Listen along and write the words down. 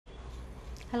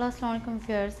Hello আসসালামু আলাইকুম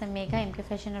viewers, আমি মেঘা এমকে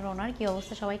ফ্যাশনের ওনার। কি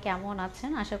অবস্থা, সবাই কেমন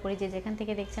আছেন? আশা করি যে যেখান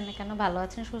থেকে দেখছেন না কেন ভালো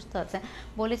আছেন, সুস্থ আছেন।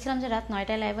 বলেছিলাম যে রাত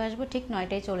 9টায় লাইভে আসবো, ঠিক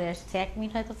 9টায় চলে আসছে। 1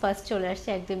 মিনিট হয়তো ফার্স্ট চলে আসছে,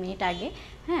 1-2 মিনিট আগে।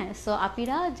 হ্যাঁ, সো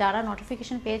আপিরা যারা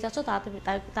নোটিফিকেশন পেয়ে যাচ্ছ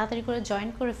তাড়াতাড়ি করে জয়েন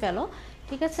করে ফেলো।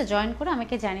 ঠিক আছে, জয়েন করে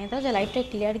আমাকে জানিয়ে দাও যে লাইভটা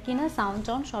ক্লিয়ার কিনা, সাউন্ড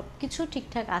টাউন্ড সব কিছু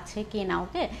ঠিকঠাক আছে কিনা।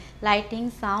 ওকে, লাইটিং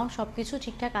সাউন্ড সব কিছু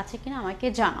ঠিকঠাক আছে কিনা আমাকে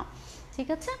জানাও। ঠিক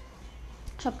আছে,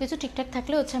 সব কিছু ঠিকঠাক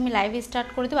থাকলে হচ্ছে আমি লাইভ স্টার্ট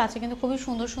করে দেবো। আজকে কিন্তু খুবই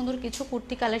সুন্দর সুন্দর কিছু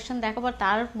কুর্তি কালেকশন দেখাবো, আর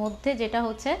তার মধ্যে যেটা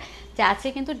হচ্ছে যে আজকে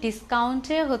কিন্তু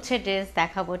ডিসকাউন্টে হচ্ছে ড্রেস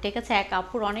দেখাবো। ঠিক আছে, এক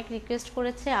আপুর অনেক রিকোয়েস্ট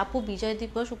করেছে, আপু বিজয়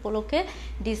দিবস উপলক্ষে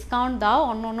ডিসকাউন্ট দাও,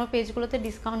 অন্য অন্য পেজগুলোতে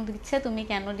ডিসকাউন্ট দিচ্ছে, তুমি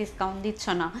কেন ডিসকাউন্ট দিচ্ছ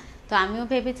না? তো আমিও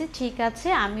ভেবেছি ঠিক আছে,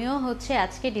 আমিও হচ্ছে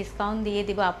আজকে ডিসকাউন্ট দিয়ে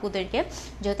দিব আপুদেরকে,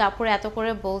 যেহেতু আপুরা এত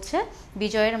করে বলছে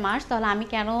বিজয়ের মাস, তাহলে আমি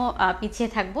কেন পিছিয়ে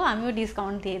থাকবো, আমিও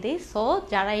ডিসকাউন্ট দিয়ে দিই। সো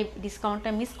যারা এই ডিসকাউন্টটা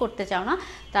মিস করতে চাও না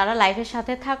তারা লাইভের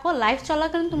সাথে থাকো। লাইভ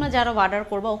চলাকালীন তোমরা যারা অর্ডার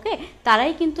করবা, ওকে,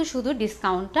 তারাই কিন্তু শুধু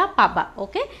ডিসকাউন্টটা পাবা।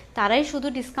 ওকে, তারাই শুধু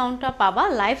ডিসকাউন্টটা পাবা।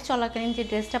 লাইভ চলাকালীন যে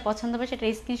ড্রেসটা পছন্দ হবে সেটা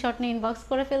স্ক্রিনশট নিয়ে ইনবক্স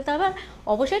করে ফেলতে হবে, আর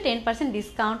অবশ্যই 10%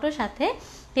 ডিসকাউন্টের সাথে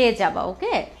পেয়ে যাবা।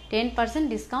 ওকে, 10%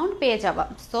 ডিসকাউন্ট পেয়ে যাবা।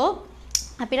 সো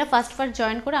আপনারা ফার্স্ট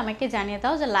জয়েন করে আমাকে জানিয়ে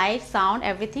দাও যে live sound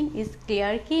everything is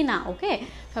clear কি না। ওকে,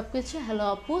 সব কিছু। হ্যালো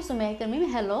আপু, সুমাইয়া কামিম,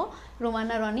 হ্যালো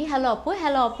রোমানা রনি, হ্যালো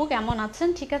আপু কেমন আছেন?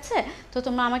 ঠিক আছে, তো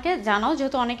তোমরা আমাকে জানাও,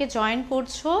 যেহেতু অনেকে জয়েন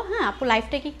করছো। হ্যাঁ আপু,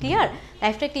 লাইভটা কি ক্লিয়ার?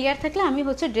 লাইভটা ক্লিয়ার থাকলে আমি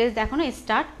হচ্ছে ড্রেস দেখানো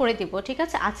স্টার্ট করে দিব। ঠিক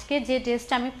আছে, আজকে যে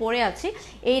ড্রেসটা আমি পরে আছি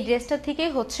এই ড্রেসটা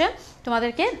থেকেই হচ্ছে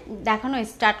তোমাদেরকে দেখানো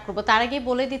স্টার্ট করবো। তার আগে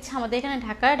বলে দিচ্ছি, আমাদের এখানে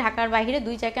ঢাকার বাইরে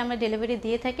 2 জায়গায় আমরা ডেলিভারি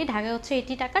দিয়ে থাকি। ঢাকায় হচ্ছে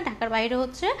 80 টাকা, ঢাকার বাইরে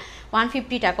হচ্ছে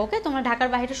 150 টাকা। ওকে, তোমরা ঢাকার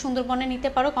বাইরে সুন্দরবনে নিতে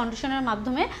পারো কন্ডিশনের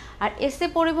মাধ্যমে, আর এসএ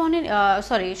পরিবহনের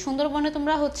সুন্দরবনে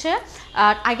তোমরা হচ্ছে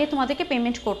আগে তোমাদেরকে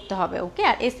পেমেন্ট করতে হবে। ওকে,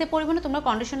 আর এসএ পরিবহনে তোমরা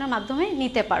কন্ডিশনের মাধ্যমে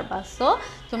নিতে পারবা। সো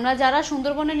তোমরা যারা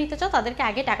সুন্দরবনে নিতে চাও তাদেরকে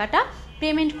আগে টাকাটা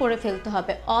পেমেন্ট করে ফেলতে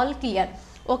হবে। All clear?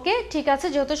 ওকে, ঠিক আছে,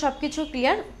 যেহেতু সব কিছু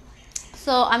ক্লিয়ার,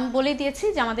 সো আমি বলে দিয়েছি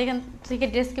যে আমাদের এখান থেকে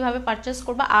ড্রেস কীভাবে পারচেস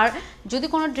করবা। আর যদি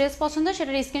কোনো ড্রেস পছন্দ হয়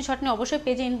সেটার স্ক্রিনশট নিয়ে অবশ্যই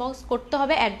পেজে ইনবক্স করতে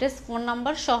হবে, অ্যাড্রেস ফোন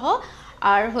নাম্বার সহ।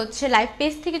 আর হচ্ছে লাইভ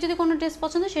পেজ থেকে যদি কোনো ড্রেস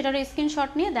পছন্দ হয় সেটার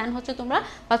স্ক্রিনশট নিয়ে দেন হচ্ছে তোমরা,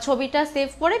 বা ছবিটা সেভ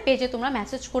করে পেজে তোমরা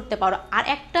মেসেজ করতে পারো। আর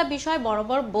একটা বিষয়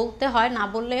বরাবর বলতে হয়, না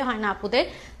বললে হয় না আপুদের,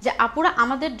 যে আপুরা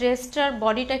আমাদের ড্রেসটার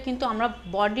বডিটা কিন্তু আমরা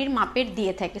বডির মাপের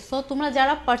দিয়ে থাকি। সো তোমরা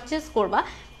যারা পারচেস করবা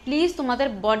প্লিজ তোমাদের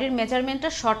বডির মেজারমেন্টটা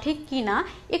সঠিক কি না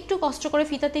একটু কষ্ট করে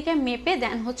ফিতা থেকে মেপে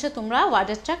দেন হচ্ছে তোমরা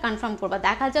অর্ডারটা কনফার্ম করবা।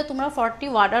 দেখা যায় তোমরা 40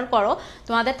 অর্ডার করো,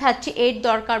 তোমাদের 38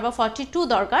 দরকার বা 42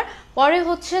 দরকার, পরে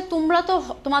হচ্ছে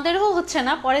তোমাদেরও হচ্ছে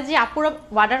না, পরে যে আপুরা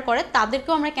অর্ডার করে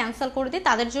তাদেরকেও আমরা ক্যান্সেল করে দিই,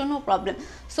 তাদের জন্য প্রবলেম।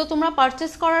 সো তোমরা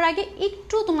পারচেস করার আগে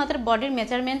একটু তোমাদের বডির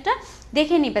মেজারমেন্টটা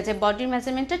দেখে নিবে যে বডির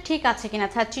মেজারমেন্টটা ঠিক আছে কিনা।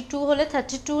 32 হলে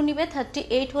 32 নিবে,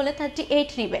 38 হলে 38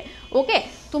 নিবে। ওকে,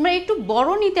 তোমরা একটু বড়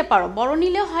নিতে পারো, বড়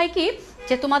নিলে হয় কি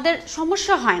যে তোমাদের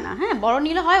সমস্যা হয় না। হ্যাঁ, বড়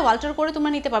নিলে হয় অল্টার করে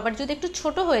তোমরা নিতে পারবে, যদি একটু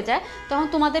ছোট হয়ে যায় তখন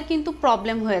তোমাদের কিন্তু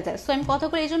প্রবলেম হয়ে যায়। সো আমি কথা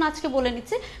করে এই জন্য আজকে বলে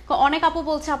নিচ্ছি। অনেক আপু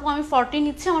বলছে আপু আমি 40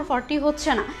 নিচ্ছি, আমার 40 হচ্ছে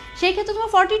না, সেই ক্ষেত্রে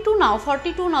তোমরা 42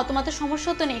 নাও, তোমাদের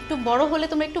সমস্যা তো নেই। একটু বড় হলে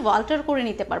তোমরা একটু অল্টার করে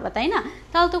নিতে পারবে, তাই না?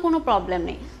 তাহলে তো কোনো প্রবলেম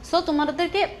নেই। সো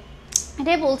তোমাদেরকে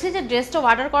এটাই বলছি যে ড্রেসটা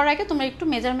অর্ডার করার আগে তোমরা একটু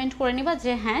মেজারমেন্ট করে নিবা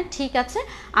যে হ্যাঁ ঠিক আছে,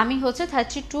 আমি হচ্ছে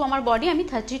 32 আমার বডি, আমি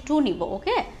 32 নিব।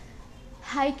 ওকে,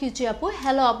 হাই কিউচি আপু,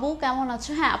 হ্যালো আপু কেমন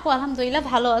আছো? হ্যাঁ আপু আলহামদুলিল্লাহ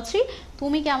ভালো আছি,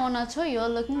 তুমি কেমন আছো? You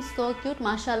are looking so cute,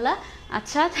 মাশাআল্লাহ।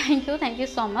 আচ্ছা, thank you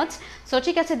so much. So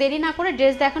ঠিক আছে, দেরি না করে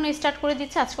ড্রেস দেখানো স্টার্ট করে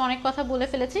দিচ্ছে। আজকে অনেক কথা বলে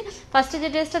ফেলেছি। ফার্স্টে যে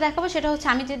ড্রেসটা দেখাবো সেটা হচ্ছে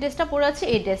আমি যে ড্রেসটা পরে আছি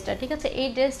এই ড্রেসটা। ঠিক আছে, এই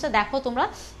ড্রেসটা দেখো, তোমরা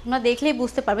দেখলেই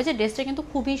বুঝতে পারবে যে ড্রেসটা কিন্তু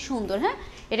খুবই সুন্দর। হ্যাঁ,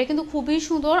 এটা কিন্তু খুবই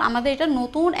সুন্দর, আমাদের এটা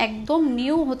নতুন একদম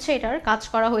নিউ হচ্ছে এটার কাজ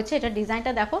করা হয়েছে। এটার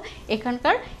ডিজাইনটা দেখো,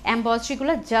 এখানকার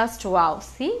এমব্রয়ডারিগুলো জাস্ট ওয়াও।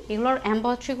 সি, এগুলোর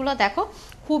এমব্রয়ডারিগুলো দেখো,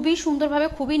 খুবই সুন্দরভাবে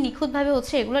খুবই নিখুঁতভাবে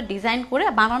হচ্ছে এগুলো ডিজাইন করে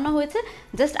বানানো হয়েছে,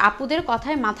 জাস্ট আপুদের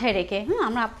কথায় মাথায় রেখে। হ্যাঁ,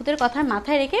 আমরা আপুদের কথায়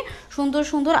মাথায় রেখে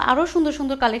আরও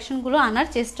সুন্দর কালেকশনগুলো আনার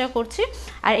চেষ্টা করছি।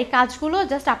 আর এই কাজগুলো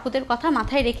জাস্ট আপুদের কথা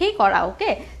মাথায় রেখেই করা।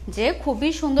 ওকে, যে খুবই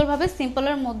সুন্দরভাবে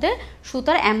সিম্পলের মধ্যে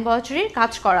সুতার এমব্রয়ডারির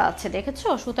কাজ করা আছে, দেখেছো?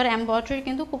 সুতার এমব্রয়ডারি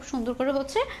কিন্তু খুব সুন্দর করে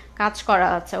হচ্ছে কাজ করা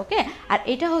আছে। ওকে, আর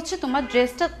এটা হচ্ছে তোমার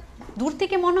ড্রেসটা দূর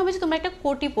থেকে মনে হবে যে তোমরা একটা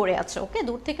কোটি পরে আছো। ওকে,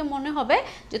 দূর থেকে মনে হবে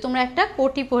যে তোমরা একটা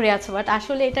কোটি পরে আছো, বাট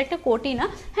আসলে এটা একটা কোটি না।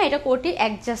 হ্যাঁ, এটা কোটি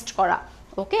অ্যাডজাস্ট করা।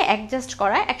 ওকে, অ্যাডজাস্ট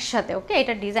করা একসাথে। ওকে,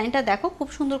 এটা ডিজাইনটা দেখো খুব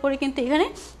সুন্দর করে কিন্তু এখানে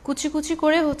কুচি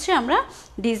করে হচ্ছে আমরা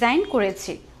ডিজাইন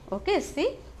করেছি। ওকে, সি,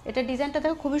 এটা ডিজাইনটা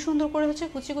দেখো খুবই সুন্দর করে হচ্ছে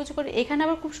কুচি করে। এখানে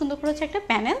আবার খুব সুন্দর করে হচ্ছে একটা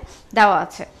প্যানেল দেওয়া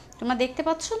আছে, তোমরা দেখতে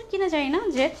পাচ্ছ কিনা জানি না,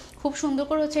 যে খুব সুন্দর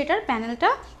করে হচ্ছে এটার প্যানেলটা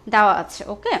দেওয়া আছে।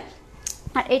 ওকে,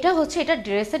 আর এটা হচ্ছে এটা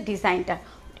ড্রেসের ডিজাইনটা,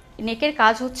 নেকের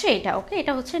কাজ হচ্ছে এটা। ওকে,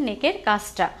 এটা হচ্ছে নেকের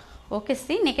কাজটা। ওকে,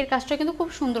 সি নেকের কাজটা কিন্তু খুব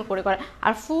সুন্দর করে করা।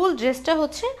 আর ফুল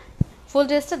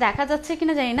ড্রেসটা দেখা যাচ্ছে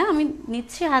কিনা জানি না, আমি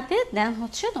নিচ্ছি হাতে, দেন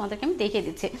হচ্ছে তোমাদেরকে আমি দেখিয়ে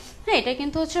দিচ্ছি। হ্যাঁ, এটা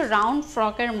কিন্তু হচ্ছে রাউন্ড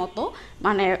ফ্রকের মতো,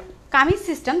 মানে কামিজ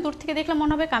সিস্টেম, দূর থেকে দেখলে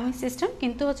মনে হবে কামিজ সিস্টেম,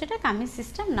 কিন্তু হচ্ছে এটা কামিজ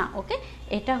সিস্টেম না। ওকে,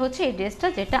 এটা হচ্ছে এই ড্রেসটা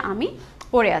যেটা আমি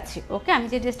পরে আছি। ওকে, আমি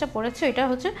যে ড্রেসটা পরেছি এটা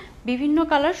হচ্ছে বিভিন্ন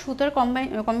কালার সুতার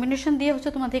কম্বিনেশন দিয়ে হচ্ছে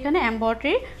তোমাদের এখানে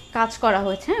এমব্রয়ডারি কাজ করা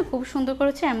হয়েছে। হ্যাঁ, খুব সুন্দর করে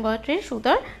হচ্ছে এমব্রয়ডারি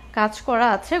সুতার কাজ করা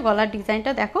আছে। গলার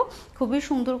ডিজাইনটা দেখো খুবই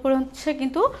সুন্দর করে হচ্ছে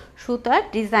কিন্তু সুতার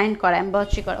ডিজাইন করা,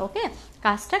 এমব্রয়ডারি করা। ওকে,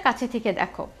 কাজটা কাছে থেকে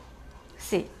দেখো,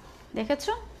 সি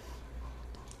দেখেছো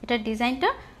এটার ডিজাইনটা?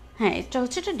 হ্যাঁ, এটা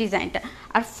হচ্ছে এটা ডিজাইনটা।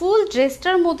 আর ফুল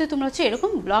ড্রেসটার মধ্যে তোমরা হচ্ছে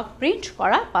এরকম ব্লক প্রিন্ট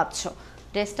করা পাচ্ছ।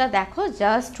 ড্রেসটা দেখো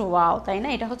জাস্ট ওয়াও, তাই না?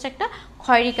 এটা হচ্ছে একটা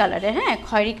খয়েরি কালারের, হ্যাঁ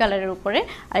খয়েরি কালারের উপরে,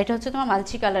 আর এটা হচ্ছে তোমার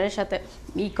মালচি কালারের সাথে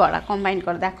করা, কম্বাইন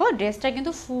করা। দেখো ড্রেসটা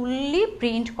কিন্তু ফুললি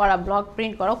প্রিন্ট করা, ব্লক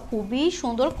প্রিন্ট করা, খুবই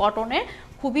সুন্দর কটনের,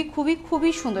 খুবই খুবই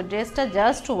খুবই সুন্দর ড্রেসটা,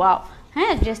 জাস্ট ওয়াও।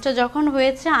 হ্যাঁ, ড্রেসটা যখন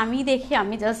হয়েছে আমি দেখি,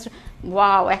 আমি জাস্ট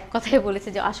ওয়াও, এক কথায় বলেছে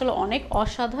যে আসলে অনেক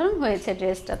অসাধারণ হয়েছে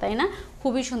ড্রেসটা, তাই না?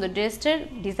 খুবই সুন্দর, ড্রেসটার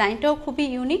ডিজাইনটাও খুবই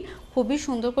ইউনিক, খুবই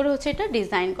সুন্দর করে হচ্ছে এটা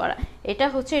ডিজাইন করা। এটা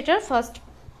হচ্ছে এটার ফার্স্ট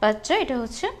পার্টটা, এটা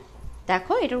হচ্ছে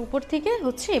দেখো এটার উপর থেকে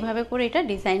হচ্ছে এভাবে করে এটা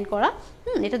ডিজাইন করা।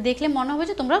 এটা দেখলে মনে হবে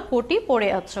যে তোমরা কোটি পরে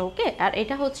আছো। ওকে, আর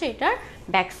এটা হচ্ছে এটার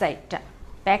ব্যাক সাইডটা,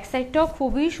 ব্যাক সাইডটাও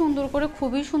খুবই সুন্দর করে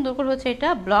হচ্ছে এটা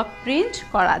ব্লক প্রিন্ট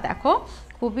করা। দেখো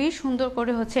খুবই সুন্দর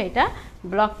করে হচ্ছে এটা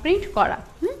ব্লক প্রিন্ট করা।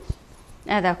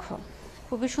 দেখো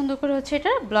খুবই সুন্দর করে হচ্ছে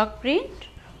এটা ব্লক প্রিন্ট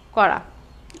করা।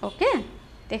 ওকে,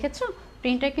 দেখেছো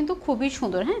প্রিন্টটা কিন্তু খুবই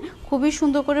সুন্দর। হ্যাঁ, খুবই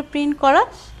সুন্দর করে প্রিন্ট করা।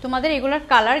 তোমাদের এগুলার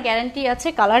কালার গ্যারান্টি আছে,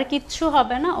 কালার কিচ্ছু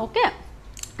হবে না। ওকে,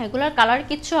 এগুলার কালার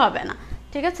কিচ্ছু হবে না,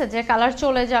 ঠিক আছে? যে কালার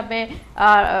চলে যাবে,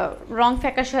 রং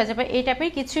ফ্যাকাশে হয়ে যাবে, এই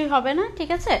টাইপের কিছুই হবে না, ঠিক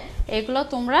আছে? এগুলো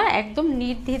তোমরা একদম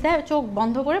নির্দ্বিধায় চোখ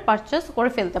বন্ধ করে পারচেস করে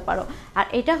ফেলতে পারো। আর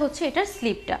এটা হচ্ছে এটার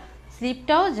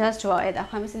স্লিপটাও জাস্ট ওয়াও।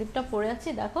 দেখো আমি স্লিপটা পরে আছি,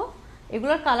 দেখো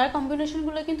এগুলোর কালার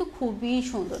কম্বিনেশনগুলো কিন্তু খুবই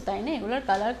সুন্দর, তাই না? এগুলোর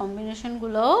কালার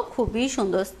কম্বিনেশনগুলো খুবই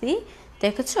সুন্দর।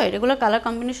 দেখেছো এগুলোর কালার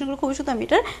কম্বিনেশনগুলো খুবই সুন্দর। আমি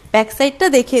এটার ব্যাক সাইডটা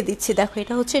দেখিয়ে দিচ্ছি, দেখো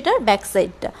এটা হচ্ছে এটার ব্যাক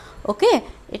সাইডটা। ওকে,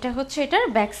 এটা হচ্ছে এটার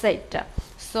ব্যাক সাইডটা।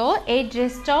 সো এই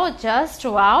ড্রেসটাও জাস্ট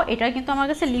ওয়াও, এটা কিন্তু আমার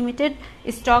কাছে লিমিটেড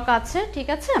স্টক আছে, ঠিক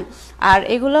আছে? আর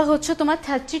এগুলো হচ্ছে তোমার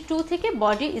 32 থেকে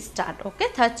বডি স্টার্ট। ওকে,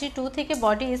 32 থেকে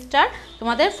বডি স্টার্ট,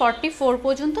 তোমাদের 44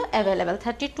 পর্যন্ত অ্যাভেলেবেল,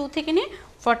 32 থেকে নিয়ে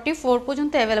 44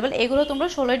 পর্যন্ত অ্যাভেলেবেল। এগুলো তোমরা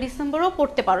 16 ডিসেম্বরও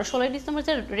পড়তে পারো। 16 ডিসেম্বর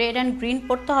যে রেড অ্যান্ড গ্রিন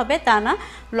পড়তে হবে তা না,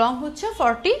 লং হচ্ছে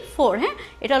 44। হ্যাঁ,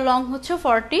 এটা লং হচ্ছে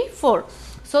 44।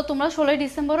 সো তোমরা 16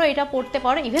 ডিসেম্বরও এটা পড়তে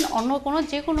পারো। ইভেন অন্য কোনো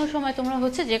যে কোনো সময় তোমরা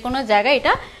হচ্ছে যে কোনো জায়গায়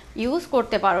এটা ইউজ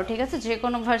করতে পারো, ঠিক আছে? যে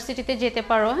কোনো ভার্সিটিতে যেতে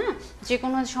পারো, হ্যাঁ যে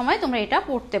কোনো সময় তোমরা এটা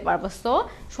পড়তে পারবো। সো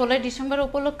 16 ডিসেম্বর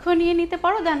উপলক্ষেও নিয়ে নিতে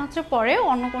পারো, দেন হচ্ছে পরে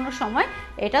অন্য কোনো সময়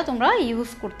এটা তোমরা ইউজ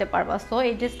করতে পারবা। সো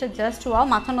এই ড্রেসটা জাস্ট ওয়াও,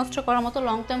 মাথা নষ্ট করার মতো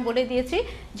লং। তো আমি বলে দিয়েছি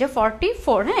যে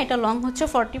 44, হ্যাঁ এটা লং হচ্ছে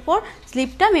 44,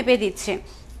 স্লিপটা মেপে দিচ্ছে।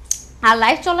 আর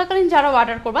লাইভ চলাকালীন যারা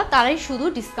অর্ডার করবা তারাই শুধু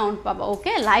ডিসকাউন্ট পাবা।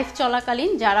 ওকে, লাইভ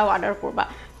চলাকালীন যারা অর্ডার করবা,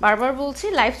 বারবার বলছি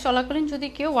লাইভ চলাকালীন যদি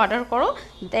কেউ অর্ডার করো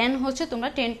দেন হচ্ছে তোমরা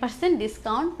 10%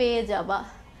 ডিসকাউন্ট পেয়ে যাবা।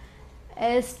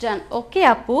 ডান। ওকে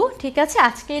আপু, ঠিক আছে,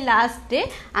 আজকে লাস্ট ডে,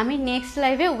 আমি নেক্সট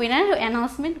লাইভে উইনার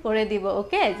অ্যানাউন্সমেন্ট করে দিব।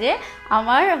 ওকে, যে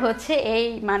আমার হচ্ছে এই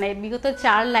মানে বিগত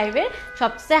 4 লাইভের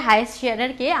সবচেয়ে হাইস্ট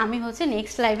শেয়ারের কে আমি হচ্ছে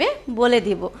নেক্সট লাইভে বলে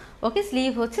দিব। ওকে,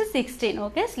 স্লিভ হচ্ছে 16।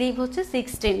 ওকে, স্লিভ হচ্ছে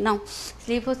 16, নাও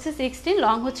স্লিভ হচ্ছে 16,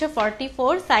 লং হচ্ছে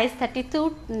 44, সাইজ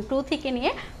 32 থেকে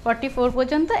নিয়ে 44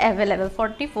 পর্যন্ত অ্যাভেলেবেল,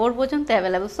 44 পর্যন্ত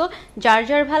অ্যাভেলেবেল। সো যার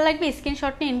যার ভালো লাগবে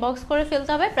স্ক্রিনশট নিয়ে ইনবক্স করে ফেলতে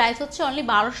হবে। প্রাইস হচ্ছে অনলি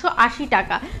 1280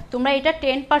 টাকা। তোমরা এটা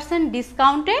 10%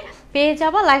 ডিসকাউন্টে পেয়ে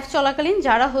যাবা লাইভ চলাকালীন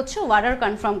যারা হচ্ছে অর্ডার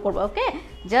কনফার্ম করবে। ওকে,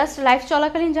 জাস্ট লাইভ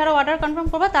চলাকালীন যারা অর্ডার কনফার্ম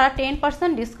করবে তারা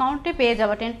 10% ডিসকাউন্টে পেয়ে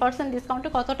যাবে। 10% ডিসকাউন্টে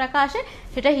কত টাকা আসে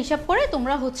সেটা হিসাব করে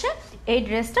তোমরা হচ্ছে এই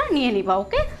ড্রেসটা নিয়ে নিবা।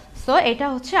 ওকে, সো এটা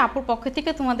হচ্ছে আপুর পক্ষ থেকে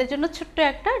তোমাদের জন্য ছোট্ট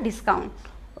একটা ডিসকাউন্ট।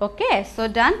 ওকে, সো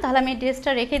ডান। তাহলে আমি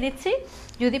ড্রেসটা রেখে দিচ্ছি,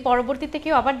 যদি পরবর্তীতে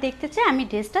কেউ আবার দেখতে চায় আমি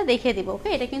ড্রেসটা দেখিয়ে দিব। ওকে,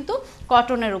 এটা কিন্তু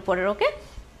কটনের উপরের, ওকে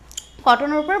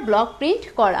কটনের উপর ব্লক প্রিন্ট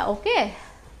করা। ওকে,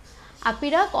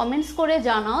 আপিরা কমেন্টস করে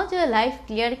জানাও যে লাইভ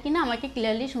ক্লিয়ার কিনা, আমাকে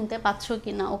ক্লিয়ারলি শুনতে পাচ্ছ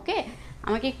কিনা। ওকে,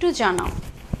 আমাকে একটু জানাও,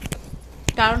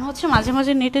 কারণ হচ্ছে মাঝে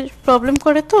মাঝে নেটের প্রবলেম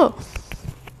করে, তো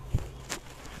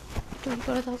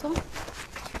করে দাও তো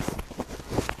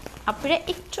আপনারা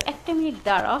একটু, একটা মিনিট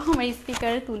দাঁড়াও, আমার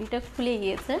স্পিকারের তুলিটা খুলে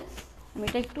গিয়েছে, আমি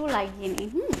এটা একটু লাগিয়ে নিই।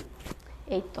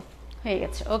 এই তো হয়ে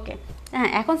গেছে। ওকে, হ্যাঁ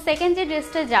এখন সেকেন্ড যে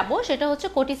ড্রেসটা যাব সেটা হচ্ছে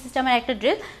কোটি সিস্টেমের একটা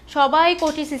ড্রেস। সবাই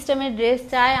কোটি সিস্টেমের ড্রেস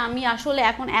চায়। আমি আসলে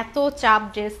এখন এত চাপ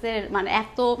ড্রেসের, মানে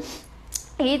এত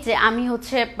এই যে আমি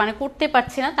হচ্ছে মানে করতে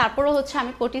পারছি না, তারপরেও হচ্ছে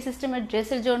আমি কোটি সিস্টেমের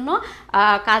ড্রেসের জন্য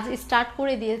কাজ স্টার্ট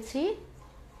করে দিয়েছি।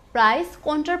 প্রাইস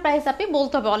কোনটার প্রাইস আপনি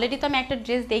বলতে হবে, অলরেডি তো আমি একটা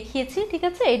ড্রেস দেখিয়েছি, ঠিক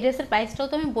আছে, এই ড্রেসের প্রাইসটাও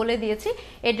তো আমি বলে দিয়েছি।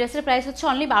 এই ড্রেসের প্রাইস হচ্ছে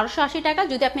অনলি 1280 টাকা।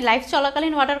 যদি আপনি লাইভ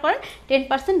চলাকালীন অর্ডার করেন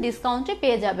 10% ডিসকাউন্টে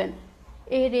পেয়ে যাবেন।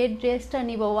 এই রেড ড্রেসটা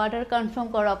নিব, অর্ডার কনফার্ম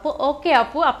করো আপু। ওকে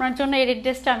আপু, আপনার জন্য এই রেড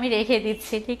ড্রেসটা আমি রেখে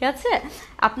দিচ্ছি, ঠিক আছে।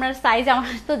 আপনার সাইজ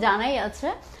আমার তো জানাই আছে।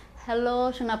 হ্যালো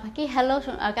সোনা পাখি, হ্যালো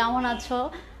কেমন আছো?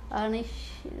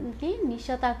 কি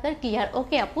নিশাত আক্তার ক্লিয়ার,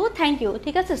 ওকে আপু, থ্যাংক ইউ,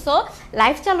 ঠিক আছে। সো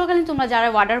লাইভ চলাকালীন তোমরা যারা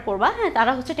অর্ডার করবা, হ্যাঁ,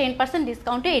 তারা হচ্ছে 10%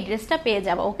 ডিসকাউন্টে এই ড্রেসটা পেয়ে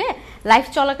যাবে, ওকে, লাইভ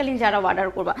চলাকালীন যারা অর্ডার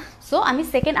করবা। সো আমি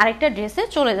সেকেন্ড আরেকটা ড্রেসে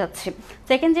চলে যাচ্ছি।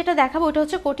 সেকেন্ড যেটা দেখাবো ওটা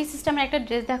হচ্ছে কোটি সিস্টেমের একটা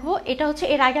ড্রেস দেখাবো। এটা হচ্ছে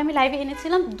এর আগে আমি লাইভে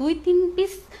এনেছিলাম 2-3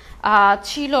 পিস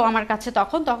ছিল আমার কাছে,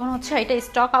 তখন হচ্ছে এটা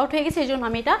স্টক আউট হয়ে গেছে, এই জন্য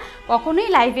আমি এটা কখনোই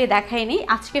লাইভে দেখাইনি।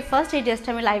 আজকে ফার্স্ট এই ড্রেসটা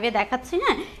আমি লাইভে দেখাচ্ছি।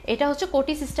 হ্যাঁ, এটা হচ্ছে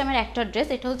কোটি সিস্টেমের একটা ড্রেস,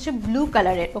 এটা হচ্ছে ব্লু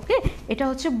কালারের, ওকে, এটা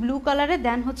হচ্ছে ব্লু কালারের।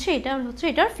 দেন হচ্ছে এটা হচ্ছে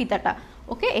এটার ফিতাটা,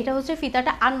 ওকে, এটা হচ্ছে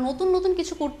ফিতাটা। আর নতুন নতুন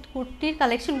কিছু কুর্তির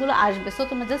কালেকশনগুলো আসবে, সো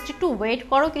তোমরা জাস্ট একটু ওয়েট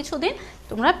করো, কিছুদিন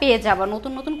তোমরা পেয়ে যাবা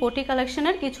নতুন নতুন কোটি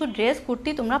কালেকশনের কিছু ড্রেস কুর্তি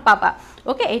তোমরা পাবা,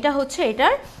 ওকে। এটা হচ্ছে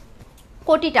এটার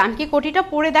কোটিটা, আমি কি কোটিটা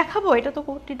পরে দেখাবো? এটা তো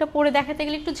কোটিটা পরে দেখাতে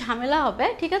গেলে একটু ঝামেলা হবে,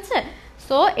 ঠিক আছে।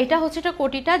 সো এটা হচ্ছে এটা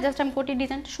কোটিটা, জাস্ট আমি কোটির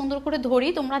ডিজাইনটা সুন্দর করে ধরি,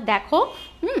 তোমরা দেখো,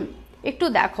 একটু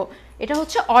দেখো। এটা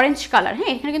হচ্ছে অরেঞ্জ কালার,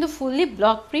 হ্যাঁ, এখানে কিন্তু ফুললি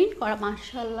ব্লক প্রিন্ট করা,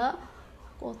 মাশাআল্লাহ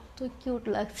কত কিউট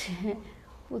লাগছে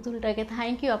পুতুলটাকে।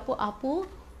 থ্যাংক ইউ আপু। আপু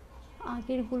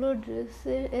আগেরগুলো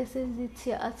ড্রেসের এসএস দিচ্ছি,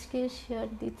 আজকে শেয়ার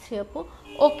দিচ্ছি আপু।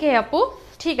 ওকে আপু,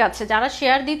 ঠিক আছে, যারা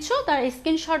শেয়ার দিচ্ছ তার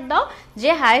স্ক্রিনশট দাও,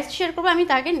 যে হাইয়েস্ট শেয়ার করবে আমি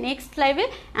তাকে নেক্সট লাইভে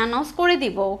অ্যানাউন্স করে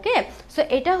দিব, ওকে। সো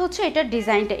এটা হচ্ছে এটার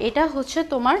ডিজাইনটা, এটা হচ্ছে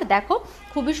তোমার দেখো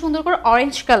খুবই সুন্দর করে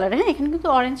অরেঞ্জ কালার, হ্যাঁ, এখানে কিন্তু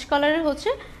অরেঞ্জ কালারের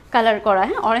হচ্ছে কালার করা,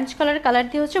 হ্যাঁ, অরেঞ্জ কালারের কালার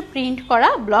দিয়ে হচ্ছে প্রিন্ট করা,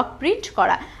 ব্লক প্রিন্ট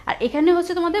করা। আর এখানে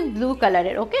হচ্ছে তোমাদের ব্লু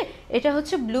কালারের, ওকে, এটা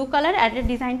হচ্ছে ব্লু কালার। আর এর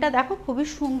ডিজাইনটা দেখো খুবই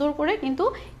সুন্দর করে, কিন্তু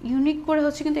ইউনিক করে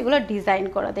হচ্ছে কিন্তু এগুলো ডিজাইন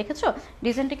করা, দেখেছো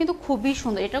ডিজাইনটা কিন্তু খুবই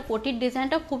সুন্দর। এটা কোটির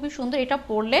ডিজাইনটা খুবই সুন্দর, এটা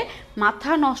পরলে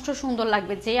মাথা নষ্ট সুন্দর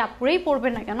লাগবে, যে আপুরেই পরবে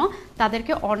না কেন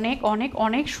তাদেরকে অনেক অনেক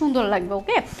অনেক সুন্দর লাগবে,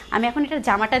 ওকে। আমি এখন এটার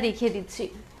জামাটা দেখিয়ে দিচ্ছি।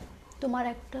 তোমার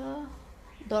একটা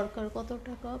দরকার কত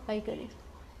টাকা পাইকারি?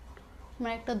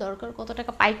 আমার একটা দরকার কত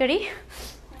টাকা পাইকারি?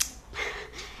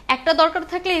 একটা দরকার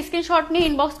থাকলে স্ক্রিনশট নিয়ে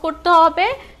ইনবক্স করতে হবে,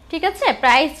 ঠিক আছে।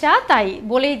 প্রাইস যা তাই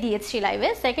বলেই দিয়েছি লাইভে।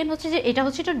 সেকেন্ড হচ্ছে যে এটা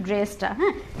হচ্ছে এটা ড্রেসটা,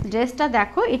 হ্যাঁ, ড্রেসটা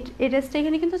দেখো, এই ড্রেসটা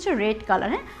এখানে কিন্তু হচ্ছে রেড কালার,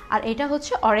 হ্যাঁ, আর এটা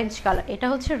হচ্ছে অরেঞ্জ কালার, এটা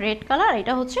হচ্ছে রেড কালার, আর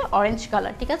এটা হচ্ছে অরেঞ্জ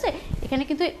কালার, ঠিক আছে। এখানে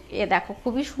কিন্তু এ দেখো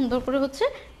খুবই সুন্দর করে হচ্ছে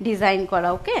ডিজাইন করা,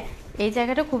 ওকে। এই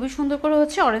জায়গাটা খুবই সুন্দর করে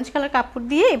হচ্ছে অরেঞ্জ কালার কাপড়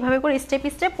দিয়ে এভাবে করে স্টেপ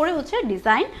স্টেপ করে হচ্ছে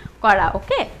ডিজাইন করা,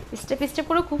 ওকে, স্টেপ স্টেপ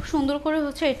করে খুব সুন্দর করে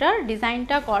হচ্ছে এটার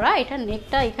ডিজাইনটা করা। এটার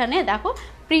নেকটা এখানে দেখো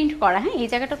প্রিন্ট করা, হ্যাঁ, এই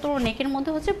জায়গাটা তোমার নেকের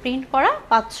মধ্যে হচ্ছে প্রিন্ট করা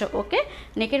পাচ্ছ, ওকে,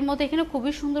 নেকের মধ্যে এখানে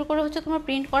খুবই সুন্দর করে হচ্ছে তোমার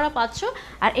প্রিন্ট করা পাচ্ছ।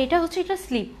 আর এটা হচ্ছে এটা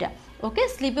স্লিভটা, ওকে,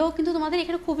 স্লিভেও কিন্তু তোমাদের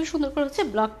এখানে খুবই সুন্দর করে হচ্ছে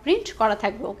ব্লক প্রিন্ট করা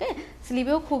থাকবে, ওকে,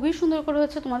 স্লিভেও খুবই সুন্দর করে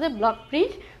হচ্ছে তোমাদের ব্লক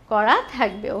প্রিন্ট করা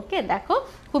থাকবে, ওকে। দেখো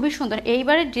খুবই সুন্দর,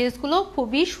 এইবারের ড্রেসগুলো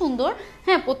খুবই সুন্দর,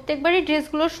 হ্যাঁ, প্রত্যেকবারই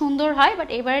ড্রেসগুলো সুন্দর হয়, বাট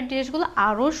এইবারের ড্রেসগুলো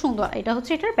আরও সুন্দর। এটা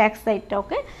হচ্ছে এটার ব্যাক সাইডটা,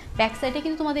 ওকে, ব্যাক সাইডে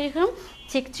কিন্তু তোমাদের এরকম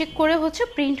চেক চেক করে হচ্ছে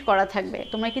প্রিন্ট করা থাকবে,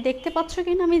 তোমরা কি দেখতে পাচ্ছ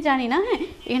কি না আমি জানি না, হ্যাঁ,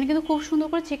 এখানে কিন্তু খুব সুন্দর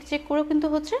করে চেক চেক করে কিন্তু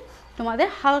হচ্ছে তোমাদের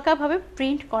হালকাভাবে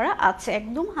প্রিন্ট করা আছে,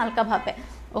 একদম হালকাভাবে,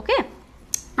 ওকে।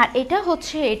 আর এটা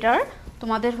হচ্ছে এটার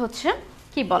তোমাদের হচ্ছে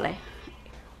কি বলে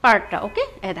পার্টটা, ওকে,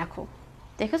 দেখো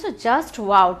দেখেছো, জাস্ট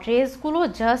ওয়াও, ড্রেসগুলো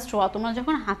জাস্ট ওয়াও। তোমরা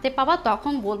যখন হাতে পাবা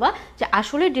তখন বলবা যে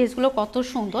আসলে ড্রেসগুলো কত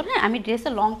সুন্দর, হ্যাঁ। আমি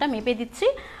ড্রেসের লংটা মেপে দিচ্ছি,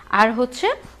 আর হচ্ছে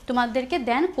তোমাদেরকে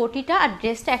দেন কোটিটা আর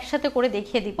ড্রেসটা একসাথে করে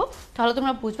দেখিয়ে দিব, তাহলে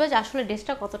তোমরা বুঝবে যে আসলে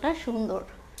ড্রেসটা কতটা সুন্দর।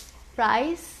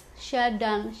 প্রাইস শেয়ার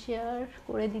ডান, শেয়ার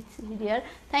করে দিচ্ছি ডিয়ার,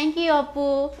 থ্যাংক ইউ আপু,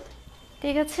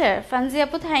 ঠিক আছে। ফানজি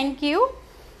আপু থ্যাংক ইউ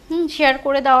শেয়ার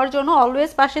করে দেওয়ার জন্য,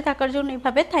 অলওয়েজ পাশে থাকার জন্য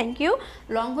এইভাবে, থ্যাংক ইউ।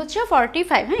 লং হচ্ছে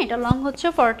 45, হ্যাঁ, এটা লং হচ্ছে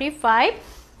 45,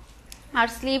 আর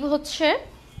স্লিভ হচ্ছে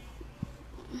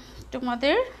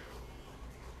তোমাদের,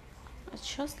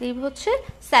 আচ্ছা স্লিভ হচ্ছে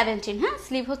 17, হ্যাঁ,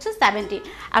 স্লিভ হচ্ছে 17।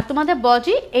 আর তোমাদের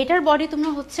বডি, এটার বডি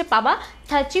তোমরা হচ্ছে পাবা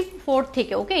 34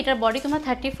 থেকে, ওকে, এটার বডি তোমরা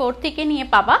 34 থেকে নিয়ে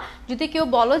পাবা। যদি কেউ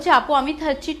বলো যে আপু আমি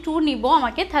 32 নিব,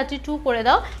 আমাকে 32 করে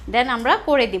দাও, দেন আমরা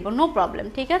করে দিব, নো প্রবলেম,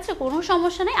 ঠিক আছে, কোনো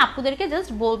সমস্যা নেই। আপুদেরকে জাস্ট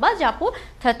বলবা যে আপু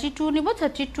 32 নিব,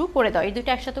 32 করে দাও, এই দুটো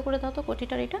একসাথে করে দাও তো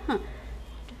কোটিটার এটা, হ্যাঁ,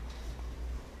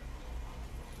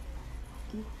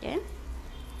 ওকে,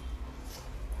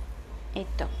 এই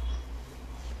তো,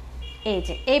 এই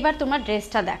যে এইবার তোমার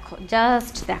ড্রেসটা দেখো,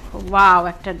 জাস্ট দেখো, ওয়াও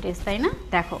একটা ড্রেস, তাই না?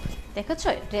 দেখো দেখেছো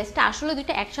ড্রেসটা আসলে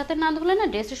দুইটা একসাথে না ধরলে না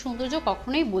ড্রেসের সৌন্দর্য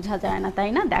কখনোই বোঝা যায় না,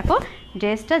 তাই না? দেখো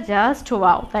ড্রেসটা জাস্ট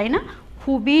ওয়াও, তাই না?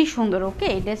 খুবই সুন্দর, ওকে,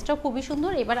 এই ড্রেসটাও খুবই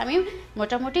সুন্দর। এবার আমি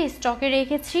মোটামুটি স্টকে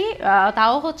রেখেছি,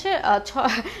 তাও হচ্ছে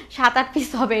 7-8 পিস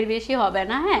হবে, এর বেশি হবে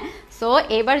না, হ্যাঁ। সো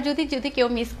এবার যদি কেউ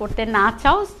মিস করতে না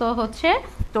চাও, সো হচ্ছে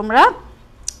তোমরা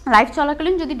লাইভ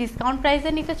চলাকালীন যদি ডিসকাউন্ট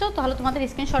প্রাইসে নিতে চাও তাহলে তোমাদের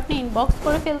স্ক্রিনশট নিয়ে ইনবক্স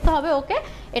করে ফেলতে হবে। ওকে,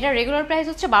 এটা রেগুলার প্রাইস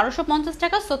হচ্ছে 1250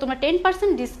 টাকা। সো তোমরা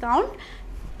 10% ডিসকাউন্ট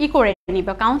করে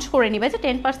নিবা, কাউন্ট করে নিবে যে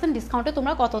 10% ডিসকাউন্টে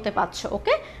তোমরা কততে পাচ্ছ।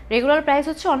 ওকে, রেগুলার প্রাইস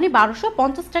হচ্ছে অনলি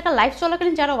 1250 টাকা। লাইভ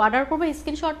চলাকালীন যারা অর্ডার করবে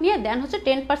স্ক্রিনশট নিয়ে দেন হচ্ছে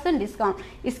 10% ডিসকাউন্ট।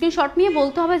 স্ক্রিনশট নিয়ে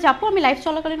বলতে হবে যে আপু আমি লাইভ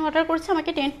চলাকালীন অর্ডার করছি,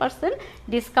 আমাকে 10%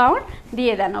 ডিসকাউন্ট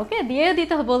দিয়ে দেন। ওকে, দিয়ে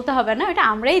দিতে বলতে হবে না, এটা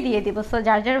আমরাই দিয়ে দিব। সো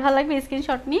যার যার ভালো লাগবে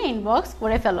স্ক্রিনশট নিয়ে ইনবক্স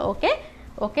করে ফেলো। ওকে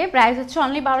ওকে, প্রাইস হচ্ছে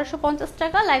অনলি 1250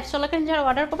 টাকা। লাইভ চলাকালীন যারা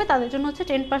অর্ডার করবে তাদের জন্য হচ্ছে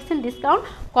 10% ডিসকাউন্ট।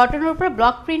 কটনের উপরে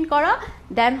ব্লক প্রিন্ট করা,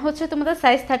 দেন হচ্ছে তোমাদের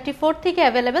সাইজ 34 থেকে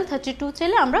অ্যাভেলেবেল। 32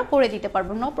 চাইলে আমরা করে দিতে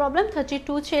পারবো, নো প্রবলেম।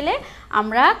 32 চাইলে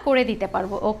আমরা করে দিতে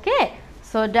পারবো। ওকে,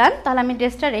 সো ডান। তাহলে আমি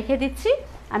ড্রেসটা রেখে দিচ্ছি,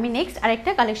 আমি নেক্সট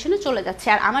আরেকটা কালেকশনে চলে যাচ্ছি।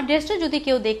 আর আমার ড্রেসটা যদি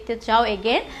কেউ দেখতে চাও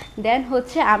এগেন, দেন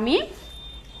হচ্ছে আমি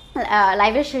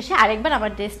লাইভের শেষে আরেকবার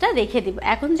আমার ড্রেসটা দেখে দিব।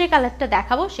 এখন যে কালারটা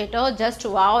দেখাবো সেটাও জাস্ট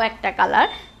ওয়াও একটা কালার।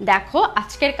 দেখো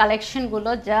আজকের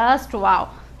কালেকশনগুলো জাস্ট ওয়াও,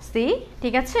 সি,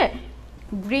 ঠিক আছে।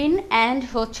 গ্রিন অ্যান্ড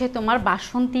হচ্ছে তোমার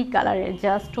বাসন্তী কালারের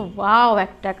জাস্ট ওয়াও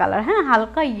একটা কালার। হ্যাঁ,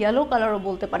 হালকা ইয়েলো কালারও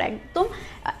বলতে পারো, একদম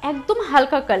একদম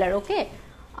হালকা কালার। ওকে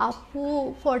আপু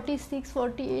 46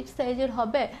 48 সাইজের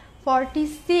হবে?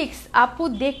 46 আপু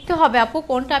দেখতে হবে আপু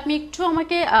কোনটা, আপনি একটু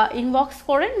আমাকে ইনবক্স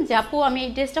করেন যে আপু আমি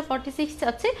এই ড্রেসটা 46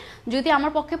 চাচ্ছি, যদি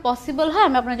আমার পক্ষে পসিবল হয়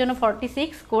আমি আপনার জন্য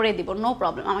 46 করে দিব, নো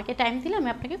প্রবলেম। আমাকে টাইম দিলে আমি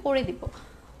আপনাকে করে দিব।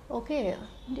 Okay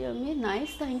dear me, nice,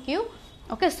 thank you.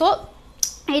 Okay, so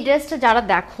এই ড্রেসটা যারা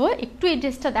দেখো একটু এই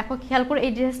ড্রেসটা দেখো খেয়াল করে,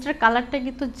 এই ড্রেসটার কালারটা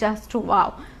কিন্তু জাস্ট ওয়াও,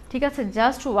 ঠিক আছে,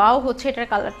 জাস্ট ওয়াও হচ্ছে এটার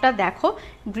কালারটা। দেখো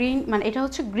গ্রিন, মানে এটা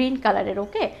হচ্ছে গ্রিন কালারের।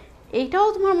 ওকে, এইটাও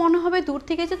তোমার মনে হবে দূর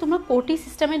থেকে যে তোমরা কোটি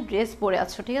সিস্টেমের ড্রেস পরে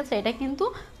আছো, ঠিক আছে, এটা কিন্তু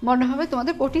মনে হবে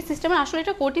তোমাদের কোটি সিস্টেমের। আসলে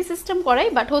এটা কোটি সিস্টেম করাই,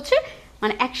 বাট হচ্ছে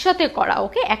মানে একসাথে করা।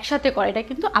 ওকে, একসাথে করা, এটা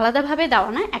কিন্তু আলাদাভাবে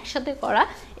দেওয়া না, একসাথে করা।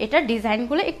 এটার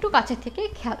ডিজাইনগুলো একটু কাছে থেকে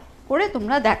খেয়াল করে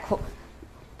তোমরা দেখো,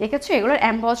 দেখেছো এগুলোর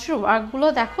এমব্রয়ডারি ওয়ার্কগুলো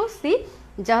দেখো, সি,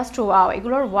 জাস্ট ওয়াও,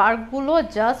 এগুলোর ওয়ার্কগুলো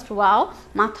জাস্ট ওয়াও,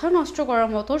 মাথা নষ্ট করার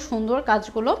মতো সুন্দর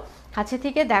কাজগুলো। কাছে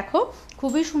থেকে দেখো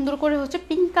খুবই সুন্দর করে হচ্ছে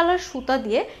পিঙ্ক কালার সুতা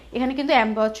দিয়ে এখানে কিন্তু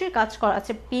এমব্রয়ডারির কাজ করা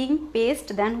আছে, পিঙ্ক পেস্ট,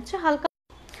 দেন হচ্ছে হালকা,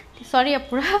 সরি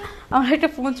আপুরা আমার একটা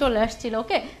ফোন চলে আসছিল।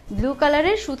 ওকে, ব্লু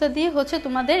কালারের সুতা দিয়ে হচ্ছে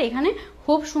তোমাদের এখানে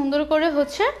খুব সুন্দর করে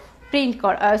হচ্ছে প্রিন্ট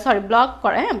করা, সরি ব্লক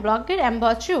করা, হ্যাঁ ব্লকের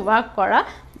এমব্রয়ডারি ওয়ার্ক করা,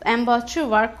 এমব্রয়ডারি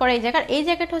ওয়ার্ক করা এই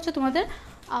জায়গাটা হচ্ছে তোমাদের।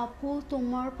 আপু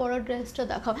তোমার পরের ড্রেসটা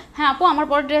দেখাও? হ্যাঁ আপু আমার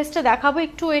পরের ড্রেসটা দেখাবো,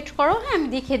 একটু ওয়েট করো। হ্যাঁ আমি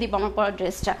দেখিয়ে দিব আমার পরের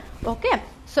ড্রেসটা। ওকে,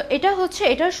 সো এটা হচ্ছে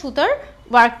এটার সুতার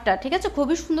ওয়ার্কটা, ঠিক আছে,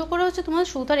 খুবই সুন্দর করে হচ্ছে তোমার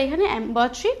সুতার এখানে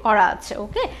এমব্রয়ডারি করা আছে।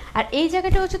 ওকে, আর এই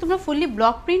জায়গাটা হচ্ছে তোমরা ফুললি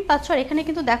ব্লক প্রিন্ট পাচ্ছ, আর এখানে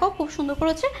কিন্তু দেখো খুব সুন্দর করে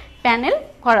হচ্ছে প্যানেল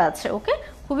করা আছে। ওকে,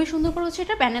 খুবই সুন্দর করে হচ্ছে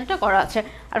এটা প্যানেলটা করা আছে,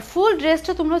 আর ফুল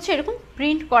ড্রেসটা তোমরা হচ্ছে এরকম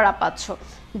প্রিন্ট করা পাচ্ছ।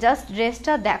 জাস্ট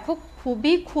ড্রেসটা দেখো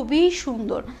খুবই খুবই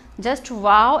সুন্দর, জাস্ট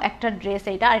ওয়াও একটা ড্রেস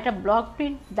এইটা। আর এটা ব্লক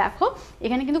প্রিন্ট দেখো,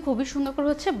 এখানে কিন্তু খুবই সুন্দর করে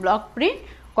হচ্ছে ব্লক প্রিন্ট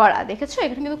করা, দেখেছো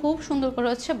এখানে কিন্তু খুব সুন্দর করে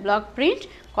হচ্ছে ব্লক প্রিন্ট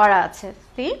করা আছে।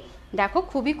 দেখো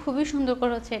খুবই খুবই সুন্দর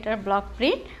করে হচ্ছে এটার ব্লক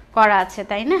প্রিন্ট করা আছে,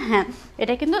 তাই না? হ্যাঁ,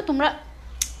 এটা কিন্তু তোমরা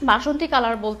বাসন্তী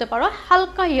কালার বলতে পারো,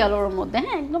 হালকা ইয়েলোর মধ্যে,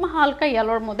 হ্যাঁ একদম হালকা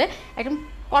ইয়েলোর মধ্যে, একদম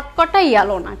কটকটা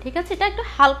ইয়েলো না, ঠিক আছে, এটা একটু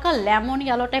হালকা লেমন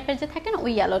ইয়েলো টাইপের যে থাকে না,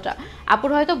 ওই ইয়েলোটা আপুর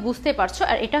হয়তো বুঝতে পারছো।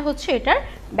 আর এটা হচ্ছে এটার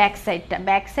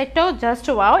ব্যাক সাইডটাও জাস্ট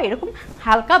ওয়াও, এরকম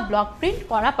হালকা ব্লক প্রিন্ট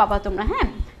করা পাবা তোমরা। হ্যাঁ,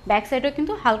 ব্যাক সাইডেও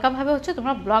কিন্তু হালকাভাবে হচ্ছে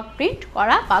তোমরা ব্লক প্রিন্ট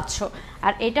করা পাচ্ছ।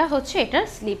 আর এটা হচ্ছে এটার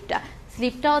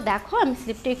স্লিপটাও দেখো, আমি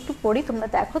স্লিপটা একটু পরি, তোমরা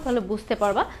দেখো তাহলে বুঝতে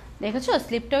পারবা। দেখেছো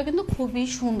স্লিপটাও কিন্তু খুবই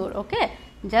সুন্দর। ওকে,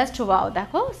 জাস্ট ওয়াও,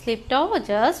 দেখো স্লিপটাও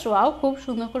জাস্ট ওয়াও, খুব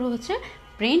সুন্দর করে হচ্ছে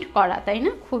প্রিন্ট করা, তাই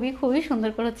না? খুবই খুবই সুন্দর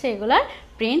করে হচ্ছে এগুলার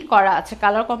প্রিন্ট করা আছে,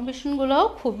 কালার কম্বিনেশনগুলোও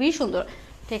খুবই সুন্দর,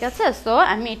 ঠিক আছে। সো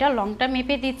আমি এটা লংটা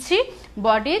মেপে দিচ্ছি,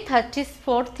 বডি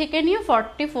 34 থেকে নিয়ে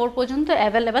 44 পর্যন্ত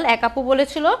অ্যাভেলেবেল। এক আপু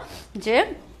বলেছিল যে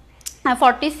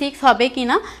 46 হবে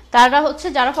কিনা, তারা হচ্ছে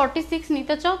যারা 46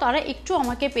 নিতে চাও তারা একটু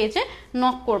আমাকে পেজে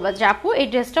নক করবা যে আপু এই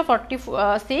ড্রেসটা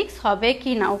 46 হবে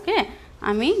কিনা। ওকে,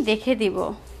 আমি দেখে দিব।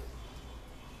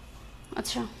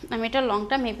 আচ্ছা, আমি এটা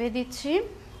লংটা মেপে দিচ্ছি।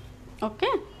 ওকে,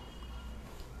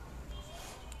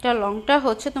 এটা লংটা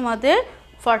হচ্ছে তোমাদের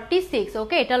 46।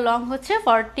 ওকে, এটা লং হচ্ছে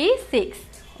 46।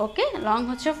 ওকে, লং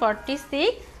হচ্ছে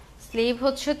 46, স্লিভ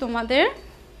হচ্ছে তোমাদের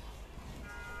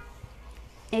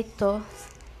এই তো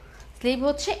স্লিভ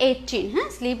হচ্ছে 18, হ্যাঁ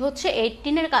স্লিভ হচ্ছে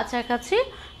 18 কাছাকাছি,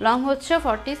 লং হচ্ছে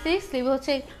 46, স্লিভ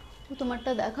হচ্ছে,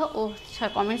 তোমারটা দেখা, ও আচ্ছা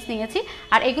কমেন্টস নিয়েছি।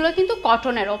 আর এগুলো কিন্তু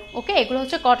কটনের। ওকে, এগুলো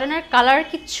হচ্ছে কটনের, কালার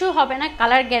কিচ্ছু হবে না,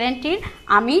 কালার গ্যারান্টির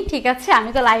আমি, ঠিক আছে। আমি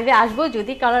তো লাইভে আসবো,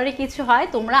 যদি কালারে কিছু হয়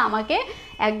তোমরা আমাকে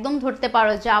একদম ধরতে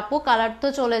পারো যে আপু কালার তো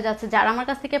চলে যাচ্ছে। যারা আমার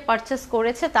কাছ থেকে পারচেস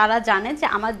করেছে তারা জানে যে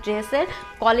আমার ড্রেসের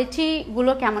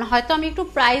কোয়ালিটিগুলো কেমন। হয়তো আমি একটু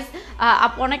প্রাইস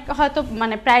অনেক হয়তো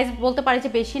মানে প্রাইস বলতে পারি যে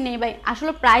বেশি নেই, বা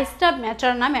আসলে প্রাইসটা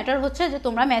ম্যাটার না, ম্যাটার হচ্ছে যে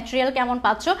তোমরা ম্যাটেরিয়াল কেমন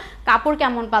পাচ্ছ, কাপড়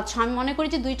কেমন পাচ্ছ। আমি মনে করি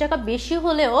যে 2 টাকা বেশি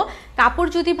হলেও কাপড়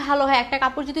যদি ভালো হয়, একটা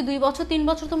কাপড় যদি 2 বছর 3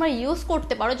 বছর তোমরা ইউজ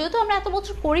করতে পারো, যেহেতু আমরা এত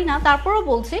বছর করি না তারপরেও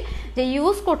বলছি যে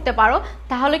ইউজ করতে পারো,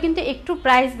 তাহলে কিন্তু একটু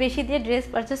প্রাইস বেশি দিয়ে ড্রেস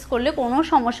পারচেস করলে কোনো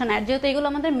সমস্যা নেই। যেহেতু এগুলো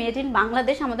আমাদের মেড ইন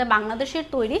বাংলাদেশ, আমাদের বাংলাদেশের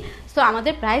তৈরি, সো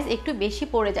আমাদের প্রাইস একটু বেশি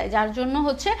পড়ে যায়, যার জন্য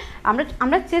হচ্ছে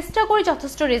আমরা চেষ্টা করি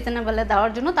যথেষ্ট রিজনেবলে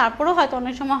দেওয়ার জন্য। তারপরেও হয়তো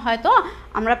অনেক সময় হয়তো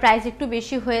আমরা প্রাইস একটু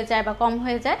বেশি হয়ে যায় বা কম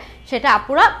হয়ে যায়, সেটা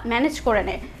আপুরা ম্যানেজ করে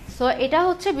নেয়। সো এটা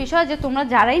হচ্ছে বিষয় যে তোমরা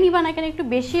যারাই নিবা না কেন একটু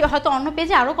বেশি, হয়তো অন্য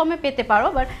পেজে আরও কমে পেতে পারো,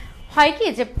 বাট হয় কি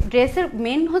যে ড্রেসের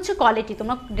মেন হচ্ছে কোয়ালিটি।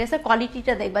 তোমরা ড্রেসের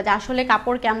কোয়ালিটিটা দেখবা যে আসলে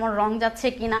কাপড় কেমন, রং যাচ্ছে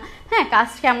কিনা, হ্যাঁ কাজ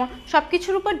কেমন, সব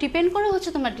কিছুর উপর ডিপেন্ড করে হচ্ছে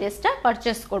তোমরা ড্রেসটা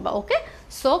পারচেস করবা। ওকে,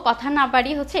 সো কথা না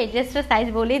বাড়িয়ে হচ্ছে এই ড্রেসটার সাইজ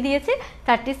বলে দিয়েছি,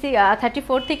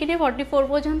 34 থেকে নিয়ে 44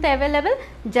 পর্যন্ত অ্যাভেলেবেল।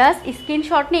 জাস্ট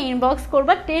স্ক্রিনশট নিয়ে ইনবক্স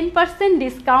করবা 10%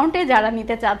 ডিসকাউন্টে যারা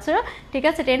নিতে চাচ্ছ, ঠিক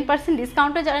আছে, 10%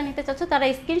 ডিসকাউন্টে যারা নিতে চাচ্ছ তারা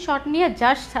স্ক্রিনশট নিয়ে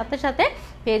জাস্ট সাথে সাথে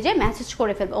পেজে মেসেজ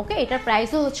করে ফেলবো। ওকে, এটার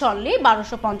প্রাইসও হচ্ছে অনলি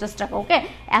 1250 টাকা। ওকে,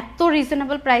 এত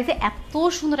রিজনেবল প্রাইসে এত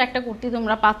সুন্দর একটা কুর্তি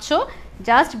তোমরা পাচ্ছ,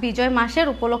 জাস্ট বিজয় মাসের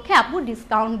উপলক্ষে আপু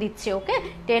ডিসকাউন্ট দিচ্ছে। ওকে,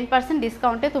 10%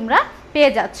 ডিসকাউন্টে তোমরা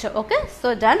পেয়ে যাচ্ছ। ওকে, সো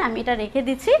ডান, আমি এটা রেখে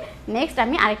দিচ্ছি। নেক্সট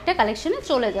আমি আরেকটা কালেকশনে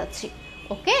চলে যাচ্ছি।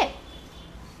 ওকে,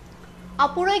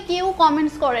 আপুরা কেউ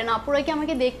কমেন্টস করে না, আপুরা কি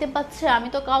আমাকে দেখতে পাচ্ছে? আমি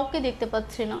তো কাউকে দেখতে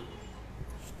পাচ্ছি না।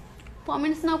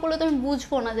 কমেন্টস না করলে তো আমি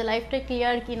বুঝবো না যে লাইফটা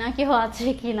ক্লিয়ার কিনা, কেউ আছে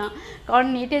কিনা, কারণ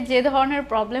নেটে যে ধরনের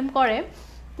প্রবলেম করে,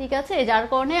 ঠিক আছে, যার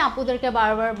কারণে আপুদেরকে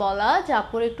বারবার বলা যে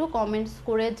আপুর একটু কমেন্টস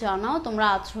করে জানাও তোমরা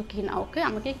আছো কিনা। ওকে,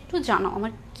 আমাকে একটু জানাও,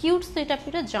 আমার কিউট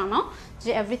সেটআপটা জানাও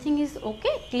যে এভরিথিং ইজ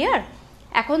ওকে, ক্লিয়ার।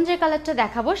 এখন যে কালারটা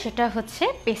দেখাবো সেটা হচ্ছে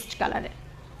পেস্ট কালারের।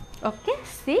 ওকে,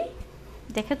 সি,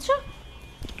 দেখেছো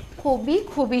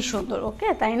খুবই সুন্দর। ওকে,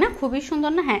 তাই না, খুবই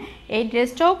সুন্দর না? হ্যাঁ, এই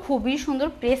ড্রেসটাও খুবই সুন্দর,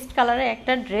 পেস্ট কালারের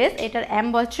একটা ড্রেস। এটার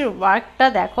এমব্রয়ডারি ওয়ার্কটা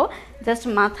দেখো, জাস্ট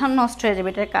মাথা নষ্ট হয়ে যাবে।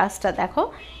 এটার কাজটা দেখো,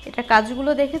 এটার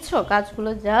কাজগুলো দেখেছো, কাজগুলো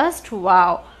জাস্ট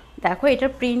ওয়াও। দেখো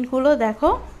এটার প্রিন্টগুলো দেখো,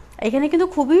 এখানে কিন্তু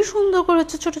খুবই সুন্দর করে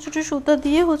হচ্ছে ছোটো ছোটো সুতা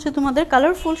দিয়ে হচ্ছে তোমাদের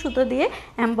কালারফুল সুতা দিয়ে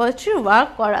এমব্রয়ডারি ওয়ার্ক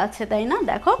করা আছে, তাই না?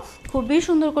 দেখো খুবই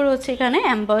সুন্দর করে হচ্ছে এখানে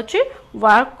এমব্রয়ডারি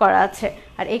ওয়ার্ক করা আছে,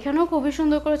 আর এখানেও খুবই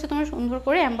সুন্দর করে হচ্ছে তোমার সুন্দর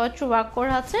করে এমব্রয়ডারি ওয়ার্ক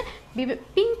করা আছে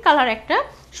পিঙ্ক কালার একটা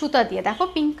সুতা দিয়ে। দেখো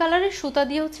পিঙ্ক কালারের সুতা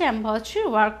দিয়ে হচ্ছে এমব্রয়ডারি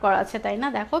ওয়ার্ক করা আছে, তাই না?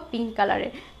 দেখো পিঙ্ক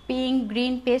কালারের, পিঙ্ক,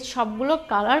 গ্রিন, পেস্ট সবগুলো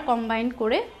কালার কম্বাইন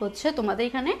করে হচ্ছে তোমাদের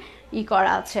এখানে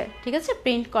করা আছে, ঠিক আছে,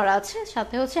 প্রিন্ট করা আছে,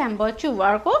 সাথে হচ্ছে এমব্রয়ডারি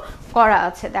ওয়ার্কও করা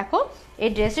আছে। দেখো এই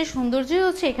ড্রেসের সৌন্দর্য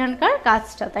হচ্ছে এখানকার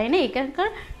কাজটা, তাই না? এখানকার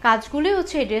কাজগুলোই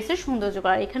হচ্ছে এই ড্রেসের সৌন্দর্য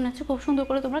করা। এখানে হচ্ছে খুব সুন্দর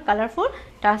করে তোমরা কালারফুল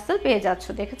টার্সেল পেয়ে যাচ্ছ,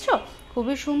 দেখেছো?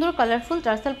 খুবই সুন্দর কালারফুল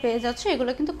টার্সেল পেয়ে যাচ্ছ।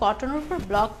 এগুলো কিন্তু কটনের উপর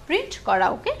ব্লক প্রিন্ট করা।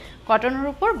 ওকে, কটনের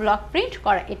উপর ব্লক প্রিন্ট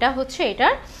করা। এটা হচ্ছে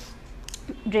এটার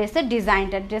ড্রেসের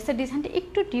ডিজাইনটা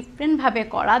একটু ডিফারেন্টভাবে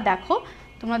করা। দেখো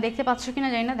তোমরা দেখতে পাচ্ছ কিনা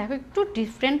জানি না, দেখো একটু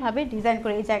ডিফারেন্টভাবে ডিজাইন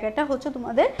করে এই জায়গাটা হচ্ছে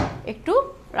তোমাদের একটু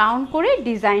রাউন্ড করে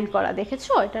ডিজাইন করা,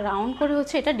 দেখেছো? এটা রাউন্ড করে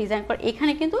হচ্ছে এটা ডিজাইন করা।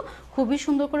 এখানে কিন্তু খুবই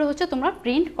সুন্দর করে হচ্ছে তোমরা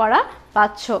প্রিন্ট করা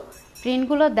পাচ্ছ।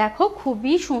 প্রিন্টগুলো দেখো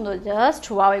খুবই সুন্দর, জাস্ট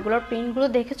ওয়াও। এগুলোর প্রিন্টগুলো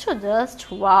দেখেছো, জাস্ট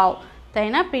ওয়াও, তাই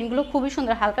না? প্রিন্টগুলো খুবই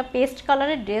সুন্দর। হালকা পেস্ট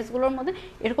কালারের ড্রেসগুলোর মধ্যে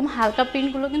এরকম হালকা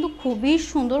প্রিন্টগুলো কিন্তু খুবই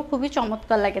সুন্দর, খুবই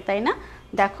চমৎকার লাগে, তাই না?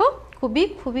 দেখো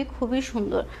খুবই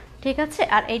সুন্দর, ঠিক আছে।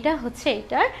 আর এটা হচ্ছে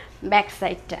এটার ব্যাক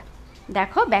সাইডটা,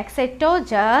 দেখো ব্যাক সাইডটাও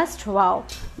জাস্ট ওয়াও।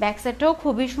 ব্যাক সাইডটাও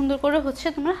খুবই সুন্দর করে হচ্ছে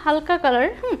তোমরা হালকা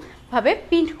কালারের ভাবে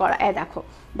প্রিন্ট করা। দেখো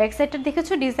ব্যাক সাইডটা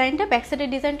দেখেছো ডিজাইনটা, ব্যাক সাইডের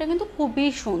ডিজাইনটা কিন্তু খুবই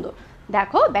সুন্দর।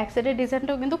 দেখো ব্যাক সাইডের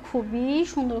ডিজাইনটাও কিন্তু খুবই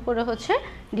সুন্দর করে হচ্ছে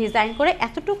ডিজাইন করে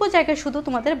এতটুকু জায়গায় শুধু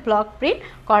তোমাদের ব্লক প্রিন্ট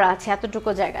করা আছে,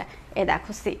 এতটুকু জায়গায়।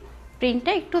 দেখো সি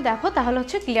প্রিন্টটা একটু দেখো, তাহলে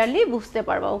হচ্ছে ক্লিয়ারলি বুঝতে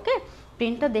পারবা। ওকে,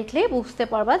 প্রিন্টটা দেখলেই বুঝতে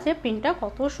পারবা যে প্রিন্টটা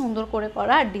কত সুন্দর করে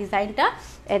করা। আর ডিজাইনটা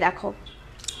দেখো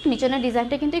নিচনের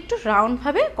ডিজাইনটা কিন্তু একটু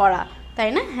রাউন্ডভাবে করা, তাই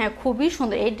না? হ্যাঁ, খুবই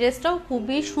সুন্দর। এই ড্রেসটাও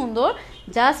খুবই সুন্দর,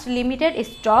 জাস্ট লিমিটেড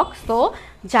স্টক। তো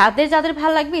যাদের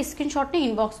ভালো লাগবে স্ক্রিনশট নিয়ে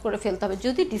ইনবক্স করে ফেলতে হবে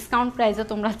যদি ডিসকাউন্ট প্রাইসে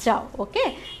তোমরা চাও। ওকে,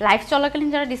 লাইভ চলাকালীন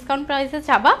যারা ডিসকাউন্ট প্রাইসে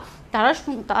চাবা তারা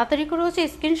তাড়াতাড়ি করে হচ্ছে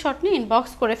স্ক্রিনশট নিয়ে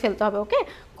ইনবক্স করে ফেলতে হবে। ওকে,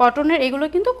 কটনের এগুলো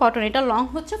কিন্তু কটন। এটা লং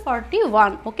হচ্ছে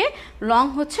 41। ওকে, লং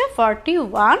হচ্ছে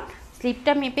 41।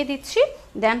 স্লিপটা মেপে দিচ্ছি,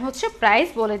 দেন হচ্ছে প্রাইস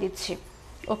বলে দিচ্ছি।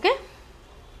 ওকে,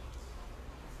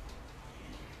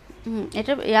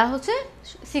 এটা হচ্ছে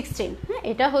 16। হ্যাঁ,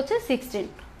 এটা হচ্ছে 16।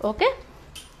 ওকে,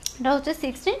 এটা হচ্ছে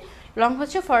 16, লং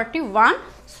হচ্ছে 41।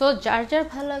 সো যার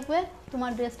ভালো লাগবে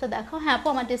তোমার ড্রেসটা দেখো। হ্যাঁ আপু,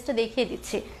 আমার ড্রেসটা দেখিয়ে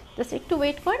দিচ্ছি, জাস্ট একটু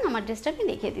ওয়েট করেন, আমার ড্রেসটা আমি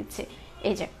দেখিয়ে দিচ্ছি।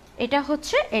 এই যে এটা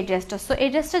হচ্ছে এই ড্রেসটা। সো এই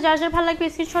ড্রেসটা যার যার ভালো লাগবে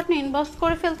স্ক্রিনশট নিয়ে ইনবক্স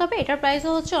করে ফেলতে হবে। এটার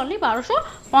প্রাইসও হচ্ছে অনলি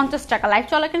 1250 টাকা। লাইভ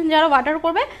চলাকালীন যারা অর্ডার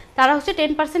করবে তারা হচ্ছে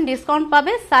 10% ডিসকাউন্ট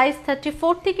পাবে। সাইজ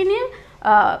 34 থেকে নিয়ে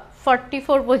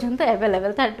 44 পর্যন্ত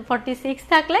অ্যাভেলেবেল। 46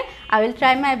 থাকলে I will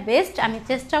try my best, আমি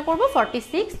চেষ্টা করব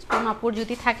 46 কোন আপুর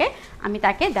যদি থাকে আমি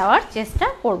তাকে দেওয়ার চেষ্টা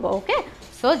করব। ওকে,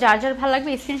 সো যার যার ভালো লাগবে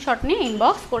স্ক্রিনশট নিয়ে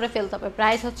ইনবক্স করে ফেলতে হবে।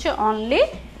 প্রাইস হচ্ছে অনলি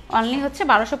হচ্ছে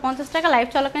 1250 টাকা। লাইভ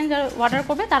চলাকালীন যারা অর্ডার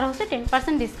করবে তারা হচ্ছে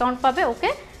 10% ডিসকাউন্ট পাবে। ওকে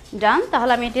ডান,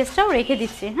 তাহলে আমি এই ড্রেসটাও রেখে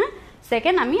দিচ্ছি। হ্যাঁ,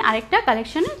 সেকেন্ড আমি আরেকটা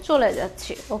কালেকশনে চলে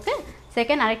যাচ্ছি। ওকে,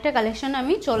 সেকেন্ড আরেকটা কালেকশনে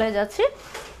আমি চলে যাচ্ছি।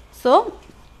 সো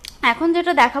এখন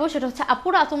যেটা দেখাবো সেটা হচ্ছে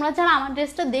আপুরা তোমরা যারা আমার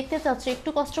ড্রেসটা দেখতে চাচ্ছ একটু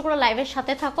কষ্ট করে লাইভের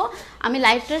সাথে থাকো। আমি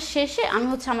লাইভটার শেষে আমি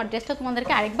হচ্ছে আমার ড্রেসটা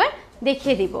তোমাদেরকে আরেকবার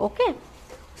দেখিয়ে দিব। ওকে,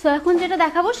 সো এখন যেটা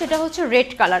দেখাবো সেটা হচ্ছে রেড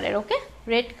কালারের। ওকে,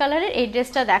 রেড কালারের এই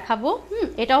ড্রেসটা দেখাবো।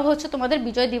 এটাও হচ্ছে তোমাদের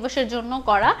বিজয় দিবসের জন্য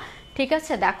করা। ঠিক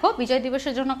আছে, দেখো বিজয়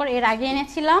দিবসের জন্য করে এর আগে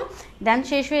এনেছিলাম, দেন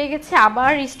শেষ হয়ে গেছে, আবার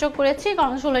রিস্টক করেছি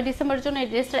কারণ 16 ডিসেম্বরের জন্য এই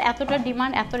ড্রেসটার এতটা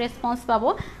ডিমান্ড, এত রেসপন্স পাবো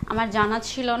আমার জানা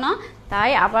ছিল না,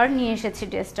 তাই আবার নিয়ে এসেছি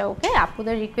ড্রেসটা। ওকে,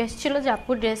 আপুদের রিকোয়েস্ট ছিল যে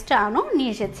আপু ড্রেসটা আনো,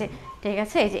 নিয়ে এসেছে। ঠিক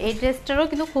আছে, এই যে এই ড্রেসটারও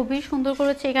কিন্তু খুবই সুন্দর করে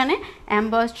হচ্ছে এখানে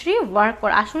এমব্রয়ডারি ওয়ার্ক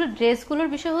করা। আসলে ড্রেসগুলোর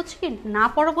বিষয় হচ্ছে কি না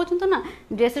পরা পর্যন্ত না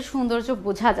ড্রেসের সৌন্দর্য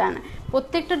বোঝা যায় না।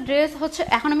 প্রত্যেকটা ড্রেস হচ্ছে,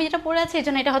 এখন আমি যেটা পরে আছি এই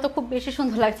জন্য এটা হয়তো খুব বেশি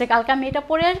সুন্দর লাগছে, কালকে আমি এটা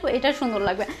পরে আসবো এটা সুন্দর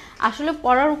লাগবে। আসলে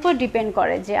পরার উপর ডিপেন্ড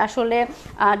করে যে আসলে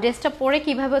ড্রেসটা পরে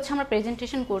কীভাবে হচ্ছে আমরা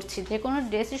প্রেজেন্টেশন করছি। যে কোনো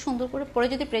ড্রেসই সুন্দর করে পরে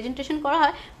যদি প্রেজেন্টেশন করা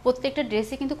হয় প্রত্যেকটা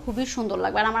ড্রেসই কিন্তু খুবই সুন্দর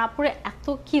লাগবে। আর আমার আপুরে এত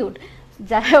কিউট,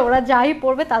 যারা ওরা যাই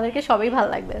পরবে তাদেরকে সবই ভালো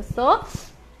লাগবে। সো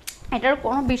এটার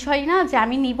কোনো বিষয় না যে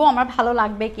আমি নিব আমার ভালো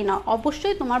লাগবে কি না,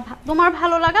 অবশ্যই তোমার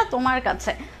ভালো লাগা তোমার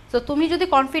কাছে। তো তুমি যদি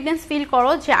কনফিডেন্স ফিল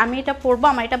করো যে আমি এটা পরবো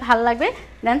আমার এটা ভালো লাগবে,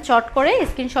 দেন চট করে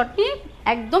স্ক্রিনশট নিয়ে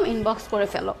একদম ইনবক্স করে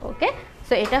ফেলো। ওকে,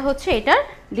 সো এটা হচ্ছে এটার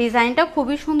ডিজাইনটা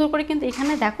খুবই সুন্দর করে কিন্তু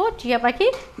এখানে দেখো টিয়া পাখি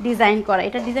ডিজাইন করা।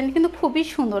 এটা ডিজাইন কিন্তু খুবই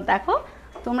সুন্দর, দেখো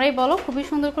তোমরাই বলো, খুবই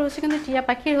সুন্দর করে হচ্ছে কিন্তু টিয়া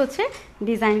পাখির হচ্ছে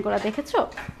ডিজাইন করা। দেখেছো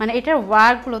মানে এটার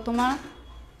ওয়ার্কগুলো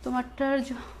তোমারটার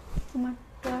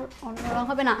অন্য রং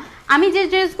হবে না। আমি যে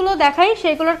ড্রেসগুলো দেখাই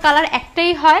সেগুলোর কালার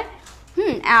একটাই হয়।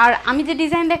 আর আমি যে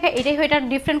ডিজাইন দেখাই এটাই হয়, এটার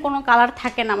ডিফারেন্ট কোনো কালার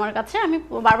থাকে না আমার কাছে। আমি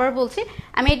বারবার বলছি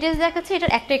আমি এই ড্রেস দেখাচ্ছি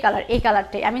এটার একটাই কালার, এই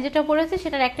কালারটাই। আমি যেটা পরেছি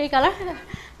সেটার একটাই কালার,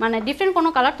 মানে ডিফারেন্ট কোনো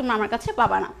কালার তোমরা আমার কাছে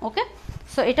পাবা না। ওকে,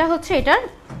 সো এটা হচ্ছে এটার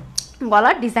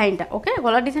গলার ডিজাইনটা। ওকে,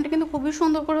 গলার ডিজাইনটা কিন্তু খুবই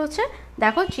সুন্দর করে হচ্ছে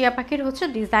দেখো চিয়া পাখির হচ্ছে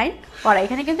ডিজাইন করা।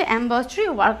 এখানে কিন্তু এমব্রয়ডারি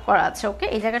ওয়ার্ক করা আছে। ওকে,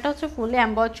 এই জায়গাটা হচ্ছে ফুললি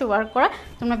এমব্রয়ডারি ওয়ার্ক করা।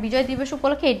 তোমরা বিজয় দিবস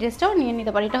উপলক্ষে এই ড্রেসটাও নিয়ে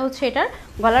নিতে পারো। এটা হচ্ছে এটার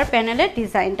গলার প্যানেলের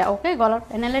ডিজাইনটা। ওকে, গলার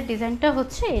প্যানেলের ডিজাইনটা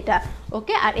হচ্ছে এটা।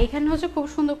 ওকে, আর এখানে হচ্ছে খুব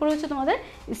সুন্দর করে হচ্ছে তোমাদের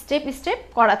স্টেপ স্টেপ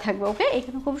করা থাকবে। ওকে,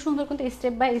 এখানে খুব সুন্দর কিন্তু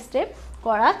স্টেপ বাই স্টেপ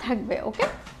করা থাকবে। ওকে,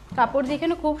 কাপড় দিয়ে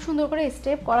এখানে খুব সুন্দর করে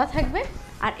স্টেপ করা থাকবে।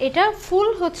 আর এটা ফুল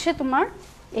হচ্ছে তোমার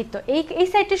এই তো এই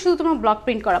সাইডটা শুধু তোমরা ব্লক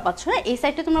প্রিন্ট করা পাচ্ছ না, এই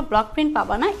সাইডটা তোমরা ব্লক প্রিন্ট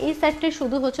পাবা না, এই সাইডটাই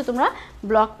শুধু হচ্ছে তোমরা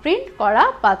ব্লক প্রিন্ট করা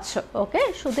পাচ্ছ। ওকে,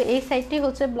 শুধু এই সাইডটাই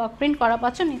হচ্ছে ব্লক প্রিন্ট করা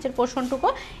পাচ্ছ। নিচের পোর্শনটুকু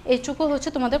এইটুকু হচ্ছে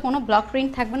তোমাদের কোনো ব্লক প্রিন্ট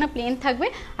থাকবে না, প্লেন থাকবে।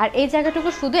 আর এই জায়গাটুকু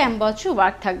শুধু এমব্রয়ডারি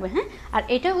ওয়ার্ক থাকবে। হ্যাঁ, আর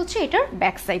এটা হচ্ছে এটার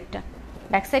ব্যাক সাইডটা।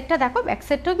 ব্যাক সাইডটা দেখো, ব্যাক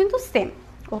সাইডটাও কিন্তু সেম।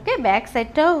 ওকে, ব্যাক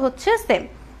সাইডটাও হচ্ছে সেম।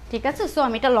 ঠিক আছে, সো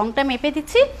আমি এটা লংটা মেপে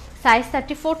দিচ্ছি। সাইজ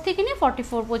 34 থেকে নিয়ে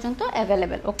 44 পর্যন্ত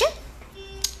অ্যাভেলেবেল। ওকে,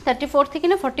 34 থেকে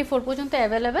না 44 পর্যন্ত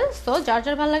অ্যাভেলেবেল। সো যার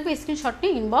যার ভালো লাগবে স্ক্রিনশট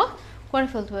নিয়ে ইনবক্স করে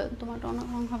ফেলতে হবে। তোমারটা অন্য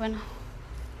রং হবে না।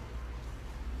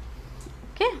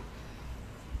 ওকে,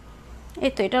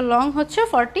 এই তো এটা লং হচ্ছে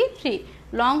 43,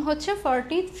 লং হচ্ছে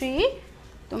 43।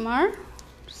 তোমার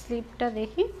স্লিভটা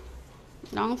দেখি,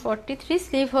 লং 43,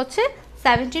 স্লিভ হচ্ছে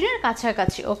 17-এর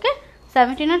কাছাকাছি। ওকে,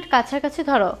 17-এর কাছাকাছি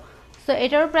ধরো। সো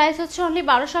এটার প্রাইস হচ্ছে অনলি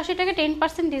 1280 টাকা।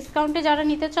 10% ডিসকাউন্টে যারা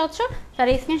নিতে চাচ্ছ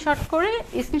তারা স্ক্রিনশট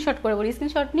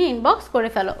নিয়ে ইনবক্স করে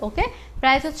ফেলো। ওকে,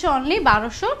 প্রাইস হচ্ছে অনলি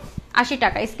 1280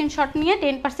 টাকা। স্ক্রিনশট নিয়ে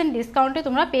 10% ডিসকাউন্টে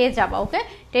তোমরা পেয়ে যাবা। ওকে,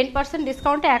 10%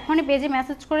 ডিসকাউন্টে এখনই পেজে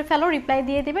মেসেজ করে ফেলো, রিপ্লাই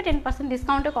দিয়ে দেবে 10%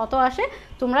 ডিসকাউন্টে কত আসে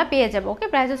তোমরা পেয়ে যাবো। ওকে,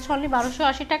 প্রাইস হচ্ছে অনলি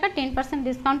 1280 টাকা। 10%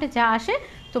 ডিসকাউন্টে যা আসে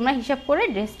তোমরা হিসাব করে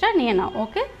ড্রেসটা নিয়ে নাও।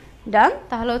 ওকে ডান,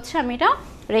 তাহলে হচ্ছে আমি এটা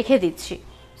রেখে দিচ্ছি।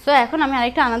 সো এখন আমি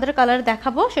আরেকটা আনাদার কালার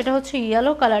দেখাবো, সেটা হচ্ছে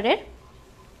ইয়েলো কালারের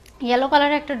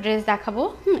একটা ড্রেস দেখাবো।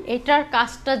 এটার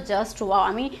কাজটা জাস্ট ওয়াও।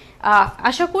 আমি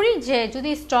আশা করি যে যদি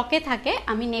স্টকে থাকে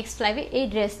আমি নেক্সট লাইভে এই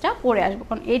ড্রেসটা পরে আসবো,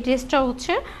 কারণ এই ড্রেসটা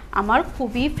হচ্ছে আমার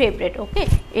খুবই ফেভারিট। ওকে,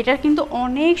 এটার কিন্তু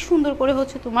অনেক সুন্দর করে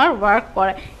হচ্ছে তোমার ওয়ার্ক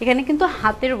করা, এখানে কিন্তু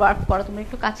হাতের ওয়ার্ক করা। তোমরা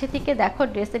একটু কাছে থেকে দেখো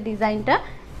ড্রেসের ডিজাইনটা,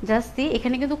 জাস্ট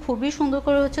এখানে কিন্তু খুবই সুন্দর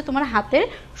করে হচ্ছে তোমার হাতের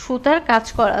সুতার কাজ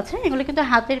করা আছে। এগুলো কিন্তু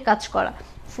হাতের কাজ করা,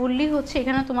 ফুললি হচ্ছে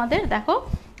এখানে তোমাদের দেখো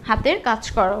হাতের কাজ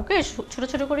করা। ওকে, ছোট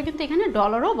ছোট করে কিন্তু এখানে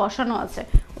ডলারও বসানো আছে।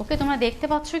 ওকে, তোমরা দেখতে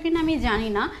পাচ্ছ কিনা আমি জানি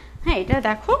না। হ্যাঁ, এটা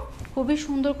দেখো খুবই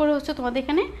সুন্দর করে হচ্ছে তোমাদের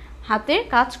এখানে হাতের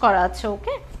কাজ করা আছে।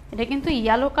 ওকে, এটা কিন্তু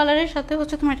ইয়েলো কালারের সাথে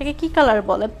হচ্ছে তোমার এটাকে কি কালার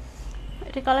বলে,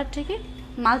 এটা কালারটা কি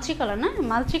মালচি কালার না,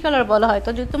 মালচি কালার বলা হয়। তো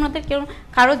যদি তোমাদের কেউ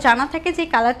কারো জানা থাকে যে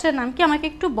কালারটার নাম কি আমাকে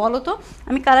একটু বলো তো,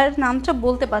 আমি কালারের নামটা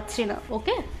বলতে পারছি না।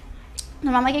 ওকে,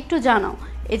 আমাকে একটু জানাও।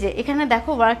 এই যে এখানে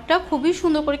দেখো ওয়ার্কটা খুবই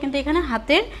সুন্দর করে কিন্তু এখানে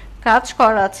হাতের কাজ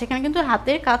করা আছে, এখানে কিন্তু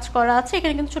হাতের কাজ করা আছে,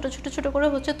 এখানে কিন্তু ছোট ছোট ছোট করে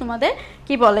হচ্ছে তোমাদের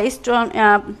কি বলে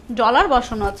ডলার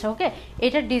বসানো আছে। ওকে,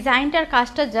 এটার ডিজাইনটার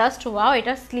কাজটা জাস্ট ওয়াও।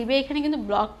 এটার স্লিভে এখানে কিন্তু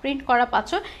ব্লক প্রিন্ট করা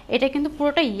পাচ্ছ, এটা কিন্তু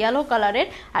পুরোটা ইয়েলো কালারের,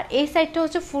 আর এই সাইডটা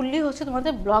হচ্ছে ফুললি হচ্ছে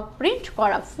তোমাদের ব্লক প্রিন্ট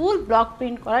করা, ফুল ব্লক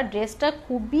প্রিন্ট করা। ড্রেসটা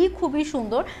খুবই খুবই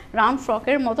সুন্দর, রাউন্ড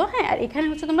ফ্রকের মতো। হ্যাঁ, আর এখানে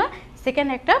হচ্ছে তোমরা সেকেন্ড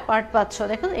একটা পার্ট পাচ্ছ,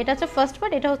 দেখো এটা হচ্ছে ফার্স্ট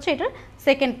পার্ট, এটা হচ্ছে এটার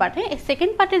সেকেন্ড পার্ট। হ্যাঁ, এই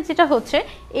সেকেন্ড পার্টের যেটা হচ্ছে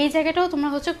এই জায়গাটাও তোমরা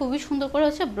হচ্ছে খুবই সুন্দর করে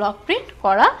হচ্ছে ব্লক প্রিন্ট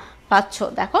করা পাচ্ছ।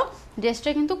 দেখো ড্রেসটা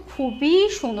কিন্তু খুবই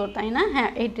সুন্দর, তাই না? হ্যাঁ,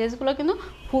 এই ড্রেসগুলো কিন্তু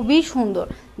খুবই সুন্দর,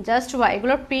 জাস্ট ওয়াও।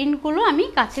 এগুলোর প্রিন্টগুলো আমি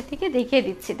কাছে থেকে দেখিয়ে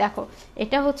দিচ্ছি। দেখো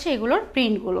এটা হচ্ছে এগুলোর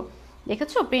প্রিন্টগুলো,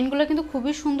 দেখেছো? প্রিন্টগুলো কিন্তু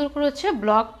খুবই সুন্দর করে হচ্ছে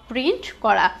ব্লক প্রিন্ট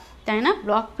করা, তাই না?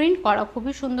 ব্লক প্রিন্ট করা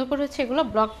খুবই সুন্দর করে হচ্ছে এগুলো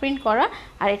ব্লক প্রিন্ট করা।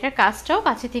 আর এটার কাজটাও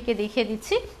কাছে থেকে দেখিয়ে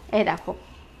দিচ্ছি। এই দেখো,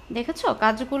 দেখেছো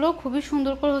কাজগুলো খুবই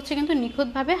সুন্দর করে হচ্ছে কিন্তু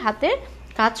নিখুঁতভাবে হাতের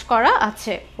কাজ করা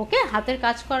আছে। ওকে, হাতের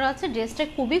কাজ করা আছে, ড্রেসটা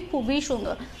খুবই খুবই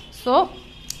সুন্দর। সো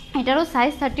এটারও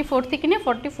সাইজ 34 থেকে নিয়ে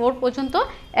 44 পর্যন্ত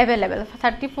অ্যাভেলেবেল,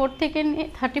 34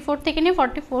 থেকে নিয়ে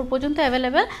 44 পর্যন্ত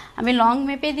অ্যাভেলেবেল। আমি লং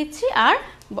মেপে দিচ্ছি আর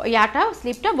ইয়াটা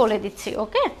স্লিপটা বলে দিচ্ছি।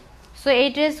 ওকে, সো এই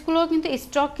ড্রেসগুলো কিন্তু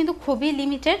স্টক কিন্তু খুবই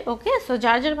লিমিটেড। ওকে, সো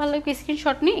যার যার ভালো লাগবে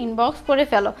স্ক্রিনশট নিয়ে ইনবক্স করে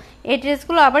ফেলো। এই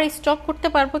ড্রেসগুলো আবার স্টক করতে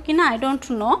পারবো কি না আই ডোন্ট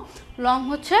নো। লং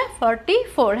হচ্ছে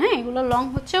 44, হ্যাঁ এগুলো লং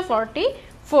হচ্ছে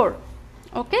 44।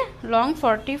 ওকে, লং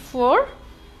 44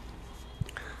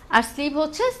 আর স্লিভ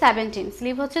হচ্ছে 17,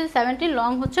 স্লিভ হচ্ছে 17, লং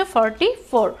হচ্ছে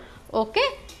 44। ওকে,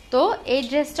 তো এই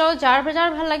ড্রেসটাও যার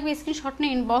ভালো লাগবে স্ক্রিনশট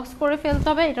নিয়ে ইনবক্স করে ফেলতে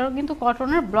হবে। এটাও কিন্তু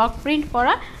কটনের ব্লক প্রিন্ট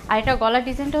করা, আর এটা গলার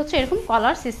ডিজাইনটা হচ্ছে এরকম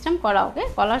কলার সিস্টেম করা। ওকে,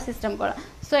 কলার সিস্টেম করা।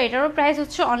 সো এটারও প্রাইস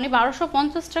হচ্ছে অনলি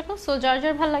 1250 টাকা। সো যার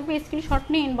ভালো লাগবে স্ক্রিনশট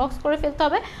নিয়ে ইনবক্স করে ফেলতে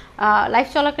হবে। লাইভ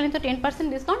চলাকালীন তো 10%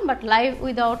 discount, but live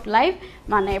without live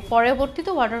মানে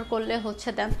পরবর্তীতে অর্ডার করলে হচ্ছে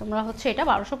দেন তোমরা হচ্ছে এটা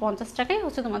 1250 টাকাই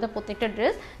হচ্ছে তোমাদের প্রত্যেকটা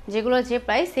ড্রেস, যেগুলো যে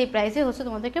প্রাইস সেই প্রাইসে হচ্ছে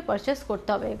তোমাদেরকে পারচেস করতে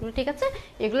হবে এগুলো, ঠিক আছে?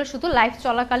 এগুলো শুধু লাইভ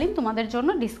চলাকালীন তোমাদের জন্য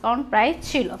ডিসকাউন্ট প্রাইস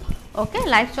ছিল। ওকে,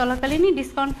 লাইভ চলাকালীনই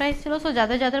ডিসকাউন্ট প্রাইস ছিল। সো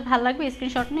যাদের ভালো লাগবে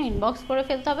স্ক্রিনশট নিয়ে ইনবক্স করে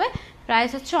ফেলতে হবে। প্রাইস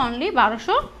হচ্ছে অনলি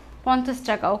 1250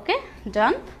 টাকা। ওকে,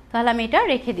 ডান, তাহলে আমি এটা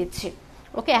রেখে দিচ্ছি।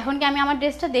 ওকে, এখন কি আমি আমার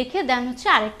ড্রেসটা দেখে দেন হচ্ছে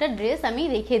আরেকটা ড্রেস আমি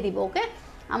দেখিয়ে দিব। ওকে,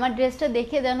 আমার ড্রেসটা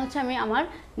দেখে দেন হচ্ছে আমি আমার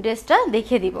ড্রেসটা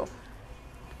দেখিয়ে দিব।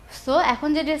 সো এখন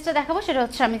যে ড্রেসটা দেখাবো সেটা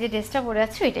হচ্ছে আমি যে ড্রেসটা পরে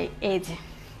আছি ওইটাই। এই যে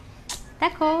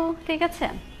দেখো, ঠিক আছে,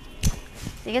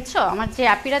 ঠিক আছে? আমার যে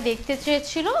আপিরা দেখতে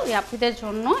চেয়েছিল ওই আপিদের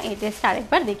জন্য এই ড্রেসটা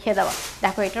আরেকবার দেখিয়ে দেওয়া।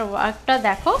 দেখো এটার ওয়ার্কটা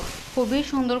দেখো, খুবই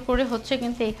সুন্দর করে হচ্ছে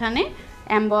কিন্তু এখানে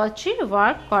এমব্রয়ডারির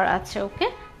ওয়ার্ক করা আছে। ওকে,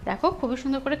 দেখো খুবই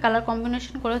সুন্দর করে কালার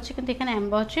কম্বিনেশন করে হচ্ছে কিন্তু এখানে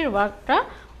এমব্রয়ডারির ওয়ার্কটা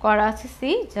করা আছে। সি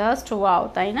জাস্ট ওয়াও,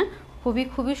 তাই না?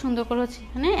 খুবই সুন্দর করে হচ্ছে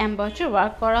এখানে এমব্রয়ডারির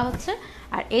ওয়ার্ক করা হচ্ছে।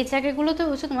 আর এই জায়গাগুলোতে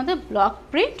হচ্ছে তোমাদের ব্লক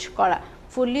প্রিন্ট করা,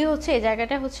 ফুললি হচ্ছে এই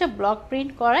জায়গাটা হচ্ছে ব্লক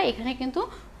প্রিন্ট করা। এখানে কিন্তু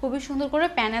খুবই সুন্দর করে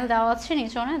প্যানেল দেওয়া আছে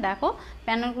নিচনে, দেখো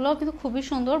প্যানেলগুলো কিন্তু খুবই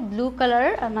সুন্দর, ব্লু কালার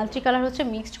আর মাল্টি কালার হচ্ছে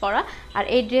মিক্সড করা। আর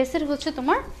এই ড্রেসের হচ্ছে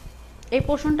তোমার এই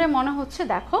পোর্শনটায় মনে হচ্ছে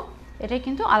দেখো এটা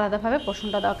কিন্তু আলাদাভাবে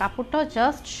পোর্শনটা দেওয়া, কাপড়টাও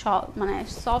জাস্ট মানে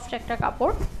সফট একটা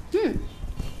কাপড়।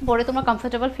 পরে তোমরা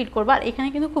কমফোর্টেবল ফিল করবে। আর এখানে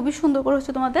কিন্তু খুবই সুন্দর করে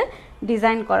হচ্ছে তোমাদের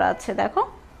ডিজাইন করা আছে, দেখো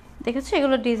দেখেছো?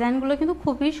 এগুলো ডিজাইনগুলো কিন্তু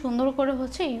খুবই সুন্দর করে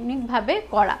হচ্ছে ইউনিকভাবে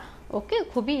করা। ওকে,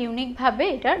 খুবই ইউনিকভাবে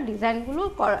এটার ডিজাইনগুলো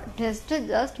করা। ড্রেসটা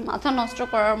জাস্ট মাথা নষ্ট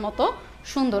করার মতো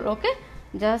সুন্দর। ওকে,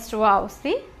 জাস্ট ওয়াও,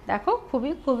 সি দেখো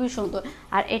খুবই সুন্দর।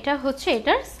 আর এটা হচ্ছে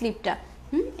এটার স্লিপটা,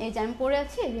 এই যে আমি পরে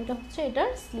আছি এটা হচ্ছে এটার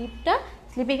স্লিপটা।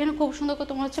 স্লিপে এখানে খুব সুন্দর করে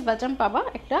তোমরা হচ্ছে বাটন পাবা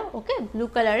একটা। ওকে, ব্লু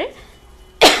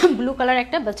কালার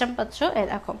একটা বাটন পাচ্ছ। এই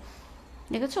দেখো,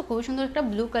 দেখেছো খুবই সুন্দর একটা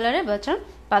ব্লু কালারের বাটন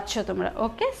পাচ্ছ তোমরা।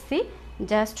 ওকে, সি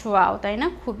জাস্ট ওয়াও, তাই না?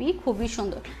 খুবই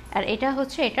সুন্দর। আর এটা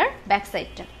হচ্ছে এটার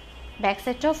ব্যাক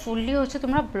সাইডটাও ফুললি হচ্ছে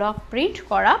তোমরা ব্লক প্রিন্ট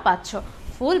করা পাচ্ছ,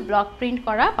 ফুল ব্লক প্রিন্ট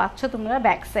করা পাচ্ছ তোমরা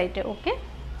ব্যাক সাইডে। ওকে,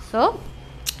 সো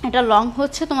এটা লং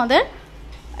হচ্ছে তোমাদের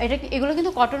এগুলো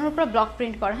কিন্তু কটনের উপর ব্লক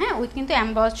প্রিন্ট করা, হ্যাঁ, উইথ কিন্তু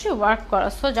এমব্রয়ডারি ওয়ার্ক করা।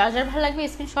 সো যার ভালো লাগবে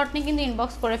স্ক্রিনশট নিয়ে কিন্তু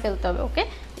ইনবক্স করে ফেলতে হবে। ওকে,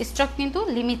 স্টক কিন্তু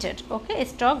লিমিটেড। ওকে,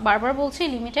 স্টক বারবার বলছি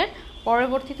লিমিটেড।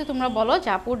 পরবর্তীতে তোমরা বলো যে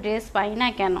আপু ড্রেস পাই না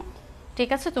কেন, ঠিক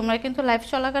আছে? তোমরা কিন্তু লাইভ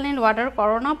চলাকালীন অর্ডার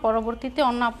করো না, পরবর্তীতে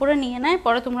অন্য আপুরে নিয়ে নেয়,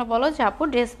 পরে তোমরা বলো যে আপু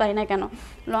ড্রেস পাই না কেন।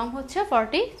 লং হচ্ছে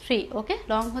 43। ওকে,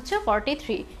 লং হচ্ছে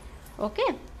 43। ওকে,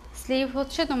 স্লিভ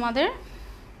হচ্ছে তোমাদের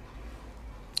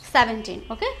 17।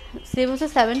 ওকে, স্লিভ হচ্ছে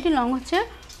 17, লং হচ্ছে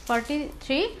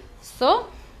 43। সো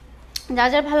যা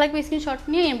যা ভালো লাগবে স্ক্রিনশট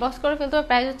নিয়ে ইনবক্স করে ফেলতে হবে।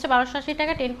 প্রাইস হচ্ছে 1280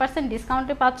 টাকা, 10%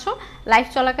 ডিসকাউন্টে পাচ্ছ লাইভ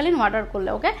চলাকালীন অর্ডার করলে।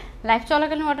 ওকে, লাইভ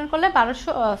চলাকালীন অর্ডার করলে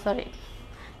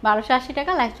 1280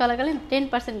 টাকা, লাইভ চলাকালীন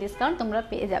 10% ডিসকাউন্ট তোমরা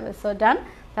পেয়ে যাবে। সো ডান,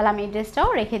 তাহলে আমি এই ড্রেসটাও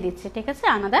রেখে দিচ্ছি। ঠিক আছে,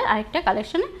 আনাদার আরেকটা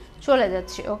কালেকশনে চলে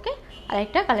যাচ্ছি। ওকে,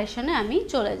 আরেকটা কালেকশনে আমি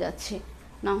চলে যাচ্ছি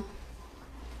নাও।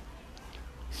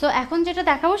 সো এখন যেটা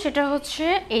দেখাবো সেটা হচ্ছে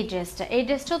এই ড্রেসটা। এই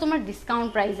ড্রেসটাও তোমার ডিসকাউন্ট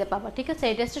প্রাইসে পাবা। ঠিক আছে,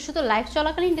 এই ড্রেসটা শুধু লাইভ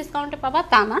চলাকালীন ডিসকাউন্টে পাবা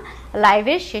তা না,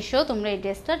 লাইভের শেষেও তোমরা এই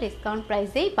ড্রেসটা ডিসকাউন্ট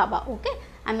প্রাইসেই পাবা। ওকে,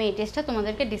 আমি এই ড্রেসটা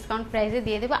তোমাদেরকে ডিসকাউন্ট প্রাইসে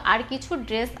দিয়ে দেবো। আর কিছু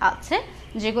ড্রেস আছে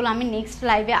যেগুলো আমি নেক্সট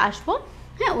লাইভে আসবো।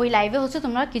 হ্যাঁ, ওই লাইভে হচ্ছে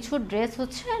তোমরা কিছু ড্রেস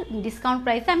হচ্ছে ডিসকাউন্ট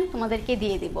প্রাইসে আমি তোমাদেরকে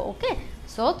দিয়ে দিব। ওকে,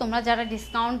 সো তোমরা যারা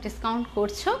ডিসকাউন্ট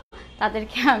করছো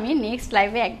তাদেরকে আমি নেক্সট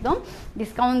লাইভে একদম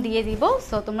ডিসকাউন্ট দিয়ে দিব।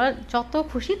 সো তোমরা যত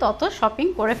খুশি তত শপিং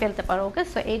করে ফেলতে পারো। ওকে,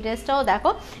 সো এই ড্রেসটাও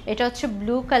দেখো, এটা হচ্ছে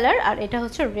ব্লু কালার আর এটা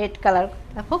হচ্ছে রেড কালার।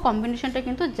 দেখো কম্বিনেশনটা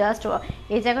কিন্তু জাস্ট,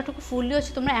 এই জায়গাটুকু ফুললি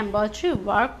হচ্ছে তোমরা এমব্রয়ডারি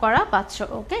ওয়ার্ক করা পাচ্ছ।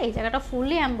 ওকে, এই জায়গাটা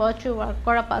ফুললি এমব্রয়ডারি ওয়ার্ক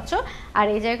করা পাচ্ছ। আর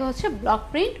এই জায়গা হচ্ছে ব্লক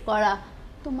প্রিন্ট করা।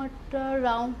 তোমারটা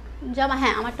রাউন্ড জামা,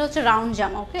 হ্যাঁ আমারটা হচ্ছে রাউন্ড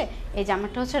জামা। ওকে, এই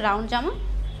জামাটা হচ্ছে রাউন্ড জামা,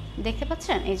 দেখতে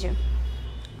পাচ্ছেন এই যে।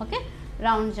 ওকে,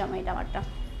 রাউন্ড জামা এটা আমারটা,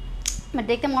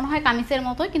 দেখতে মনে হয় কামিজের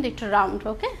মতো কিন্তু একটু রাউন্ড।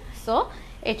 ওকে, সো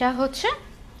এটা হচ্ছে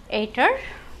এইটার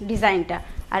ডিজাইনটা।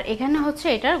 আর এখানে হচ্ছে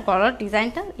এটার গলার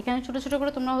ডিজাইনটা, এখানে ছোট ছোট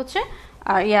করে তোমরা হচ্ছে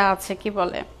ইয়া আছে কি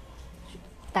বলে,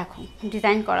 দেখো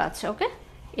ডিজাইন করা আছে। ওকে,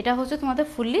 এটা হচ্ছে তোমাদের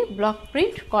ফুললি ব্লক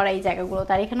প্রিন্ট করা এই জায়গাগুলো।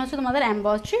 তার এখানে হচ্ছে তোমাদের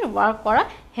এমব্রয়ডারি ওয়ার্ক করা,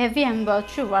 হেভি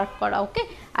এমব্রয়ডারি ওয়ার্ক করা। ওকে,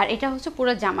 আর এটা হচ্ছে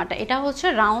পুরো জামাটা, এটা হচ্ছে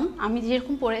রাউন্ড, আমি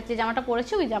যেরকম যে জামাটা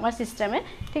পরেছি ওই জামার সিস্টেমে।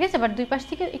 ঠিক আছে, বাট দুই পাশ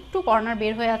থেকে একটু কর্নার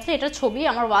বের হয়ে আছে। এটা ছবি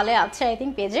আমার ওয়ালে আছে আই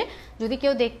থিঙ্ক পেজে, যদি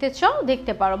কেউ দেখতে চাও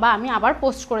দেখতে পারো, বা আমি আবার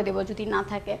পোস্ট করে দেবো যদি না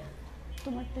থাকে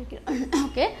তোমারটা।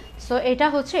 ওকে, সো এটা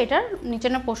হচ্ছে এটার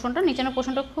নিচের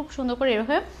পোর্শনটা খুব সুন্দর করে এর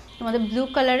হয়ে তোমাদের ব্লু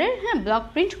কালারের, হ্যাঁ ব্লক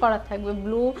প্রিন্ট করা থাকবে।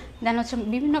 ব্লু দেন হচ্ছে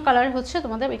বিভিন্ন কালারের হচ্ছে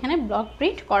তোমাদের এখানে ব্লক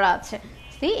প্রিন্ট করা আছে।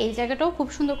 এই জায়গাটাও খুব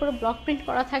সুন্দর করে ব্লক প্রিন্ট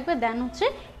করা থাকবে। দেন হচ্ছে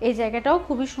এই জায়গাটাও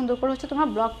খুবই সুন্দর করে হচ্ছে তোমরা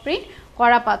ব্লক প্রিন্ট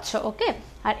করা পাচ্ছ। ওকে,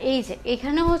 আর এই যে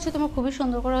এখানেও হচ্ছে তোমার খুবই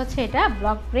সুন্দর করে হচ্ছে এটা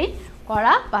ব্লক প্রিন্ট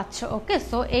করা পাচ্ছ। ওকে,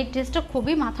 সো এই ড্রেসটা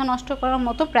খুবই মাথা নষ্ট করার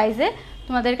মতো প্রাইসে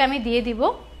তোমাদেরকে আমি দিয়ে দিব।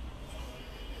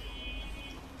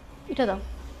 এটা দাও।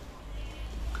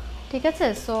 ঠিক আছে,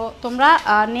 সো তোমরা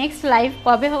নেক্সট লাইভ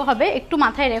কবে হবে একটু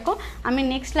মাথায় রেখো। আমি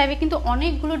নেক্সট লাইভে কিন্তু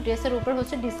অনেকগুলো ড্রেসের উপর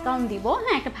হচ্ছে ডিসকাউন্ট দিব।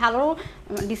 হ্যাঁ, একটা ভালো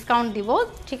ডিসকাউন্ট দিব।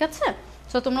 ঠিক আছে,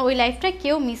 সো তোমরা ওই লাইভটা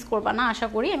কেউ মিস করবা না। আশা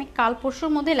করি আমি কাল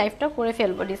পরশুর মধ্যে লাইভটা করে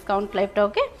ফেলবো, ডিসকাউন্ট লাইভটা।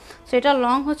 ওকে, সো এটা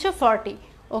লং হচ্ছে 40।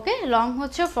 ওকে, লং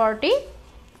হচ্ছে 40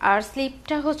 আর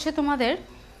স্লিপটা হচ্ছে তোমাদের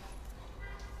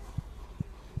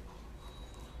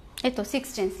এই তো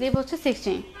 16, স্লিভ হচ্ছে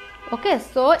 16। ওকে,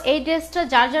 সো এই ড্রেসটা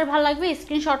যার যার ভালো লাগবে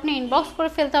স্ক্রিনশট নিয়ে ইনবক্স করে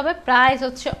ফেলতে হবে। প্রাইস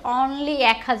হচ্ছে অনলি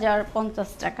 1050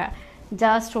 টাকা।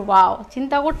 জাস্ট ওয়াও,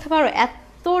 চিন্তা করতে পারো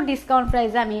এত ডিসকাউন্ট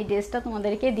প্রাইসে আমি এই ড্রেসটা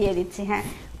তোমাদেরকে দিয়ে দিচ্ছি। হ্যাঁ,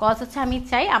 কজ হচ্ছে আমি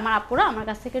চাই আমার আপুরা আমার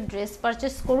কাছ থেকে ড্রেস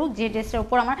পারচেস করুক, যে ড্রেসটার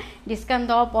উপর আমার ডিসকাউন্ট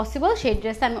দেওয়া পসিবল সেই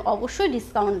ড্রেসটা আমি অবশ্যই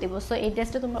ডিসকাউন্ট দেবো। সো এই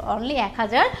ড্রেসটা তোমরা অনলি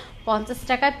 1050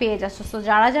 টাকায় পেয়ে যাচ্ছ। সো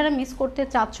যারা যারা মিস করতে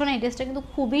চাচ্ছ না, এই ড্রেসটা কিন্তু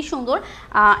খুবই সুন্দর।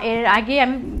 এর আগে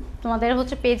আমি তোমাদের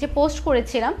হচ্ছে পেজে পোস্ট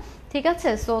করেছিলাম। ঠিক আছে,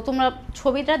 সো তোমরা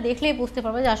ছবিটা দেখলেই বুঝতে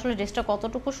পারবে যে আসলে ড্রেসটা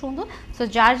কতটুকু সুন্দর। সো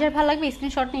যার যার ভালো লাগবে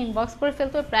স্ক্রিনশট নিয়ে ইনবক্স করে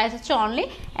ফেলতে হবে। প্রাইস হচ্ছে অনলি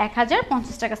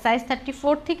 1050 টাকা। সাইজ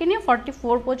 34 থেকে নিয়ে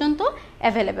 44 পর্যন্ত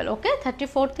অ্যাভেলেবেল। ওকে,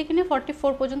 34 থেকে নিয়ে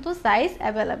 44 পর্যন্ত সাইজ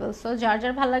অ্যাভেলেবেল। সো যার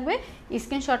যার ভালো লাগবে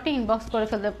স্ক্রিনশটটি ইনবক্স করে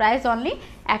ফেলতে হবে। প্রাইস অনলি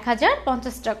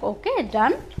 1050 টাকা। ওকে,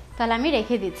 ডান, তাহলে আমি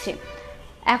রেখে দিচ্ছি।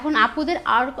 এখন আপুদের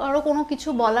আরও কোনো কিছু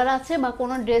বলার আছে বা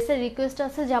কোনো ড্রেসের রিকোয়েস্ট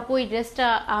আছে যে আপু এই ড্রেসটা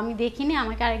আমি দেখিনি,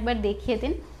 আমাকে আরেকবার দেখিয়ে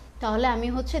দিন, তাহলে আমি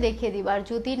হচ্ছে দেখিয়ে দিব। আর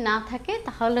যদি না থাকে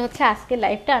তাহলে হচ্ছে আজকে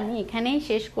লাইভটা আমি এখানেই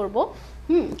শেষ করব।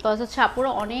 কজ হচ্ছে আপুরা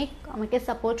অনেক আমাকে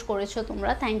সাপোর্ট করেছো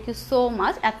তোমরা, থ্যাংক ইউ সো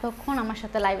মাচ এতক্ষণ আমার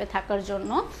সাথে লাইভে থাকার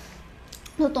জন্য।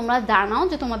 তো তোমরা জানাও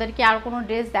যে তোমাদেরকে আর কোনো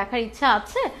ড্রেস দেখার ইচ্ছা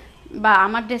আছে বা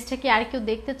আমার ড্রেসটা কি আর কেউ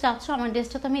দেখতে চাচ্ছ। আমার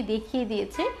ড্রেসটা তো আমি দেখিয়ে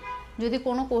দিয়েছি, যদি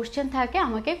কোনো কোশ্চেন থাকে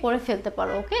আমাকে করে ফেলতে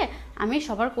পারো। ওকে, আমি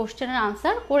সবার কোশ্চেনের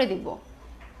আনসার করে দিব।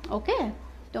 ওকে,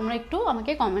 তোমরা একটু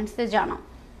আমাকে কমেন্টসে জানাও।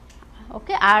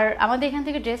 ওকে, আর আমাদের এখান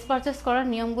থেকে ড্রেস পারচেস করার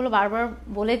নিয়মগুলো বারবার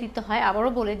বলে দিতে হয়,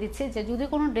 আবারও বলে দিচ্ছি যে যদি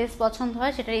কোনো ড্রেস পছন্দ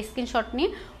হয় সেটার স্ক্রিনশট নিয়ে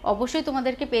অবশ্যই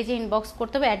তোমাদেরকে পেজে ইনবক্স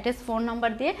করতে হবে অ্যাড্রেস ফোন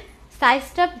নাম্বার দিয়ে।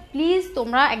 সাইজটা প্লিজ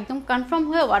তোমরা একদম কনফার্ম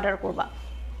হয়ে অর্ডার করবা।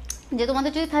 যে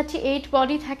তোমাদের যদি 38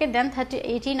 বডি থাকে দেন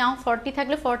 38 নাও, 40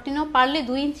 থাকলে 40 নাও, পারলে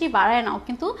 2 ইঞ্চি বাড়ায় নাও,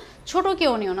 কিন্তু ছোটো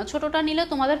কেউ নিও না। ছোটোটা নিলে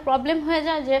তোমাদের প্রবলেম হয়ে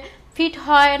যায় যে ফিট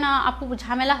হয় না, আপু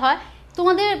ঝামেলা হয়।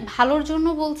 তোমাদের ভালোর জন্য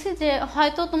বলছি যে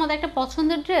হয়তো তোমাদের একটা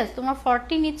পছন্দের ড্রেস তোমরা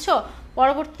 40 নিচ্ছ,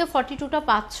 পরবর্তীতে 42টা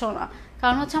পাচ্ছ না,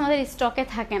 কারণ হচ্ছে আমাদের স্টকে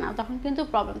থাকে না, তখন কিন্তু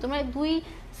প্রবলেম। তোমরা 2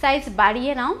 সাইজ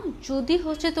বাড়িয়ে নাও, যদি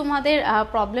হচ্ছে তোমাদের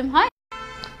প্রবলেম হয়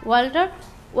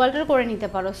ওয়াল্টার করে নিতে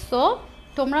পারো। সো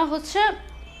তোমরা হচ্ছে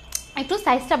একটু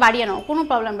সাইজটা বাড়িয়ে নাও, কোনো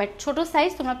প্রবলেম, বাট ছোটো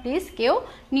সাইজ তোমরা প্লিজ কেউ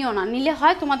নিও না, নিলে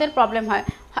হয় তোমাদের প্রবলেম হয়।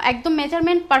 একদম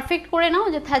মেজারমেন্ট পারফেক্ট করে নাও,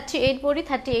 যে 38 বডি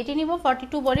 38ই নিব,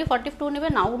 42 বডি 42 নেবে,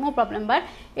 নাও, নো প্রবলেম, বাট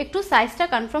একটু সাইজটা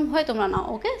কনফার্ম হয়ে তোমরা নাও।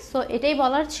 ওকে, সো এটাই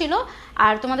বলার ছিল।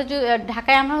 আর তোমাদের যদি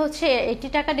ঢাকায় আমরা হচ্ছে 80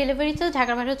 টাকা ডেলিভারি চার্জ,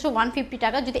 ঢাকার বাইরে হচ্ছে 150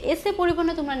 টাকা। যদি এসে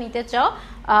পরিবহনে তোমরা নিতে চাও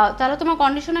তাহলে তোমার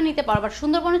কন্ডিশনে নিতে পারো, বাট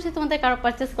সুন্দরবনে যদি তোমাদের কারো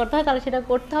পারচেস করতে হয় তাহলে সেটা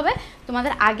করতে হবে,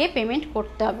 তোমাদের আগে পেমেন্ট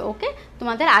করতে হবে। ওকে,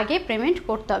 তোমাদের আগে পেমেন্ট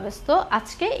করতে হবে। তো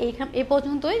আজকে এই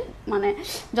পর্যন্তই, মানে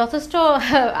যথেষ্ট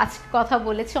আজকে কথা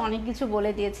বলেছি, অনেক কিছু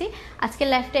বলে দিয়েছি। আজকের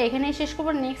লাইভটা এখানেই শেষ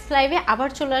করবো। নেক্সট লাইভে আবার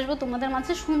চলে আসবো তোমাদের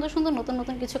মাঝে সুন্দর সুন্দর নতুন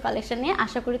নতুন কিছু কালেকশন নিয়ে।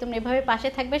 আশা করি তোমরা এভাবে পাশে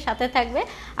থাকবে, সাথে থাকবে,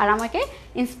 আর আমাকে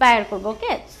ইন্সপায়ার করবো।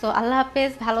 ওকে, সো আল্লাহ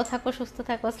হাফেজ, ভালো থাকো, সুস্থ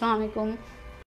থাকো, আসসালামু আলাইকুম।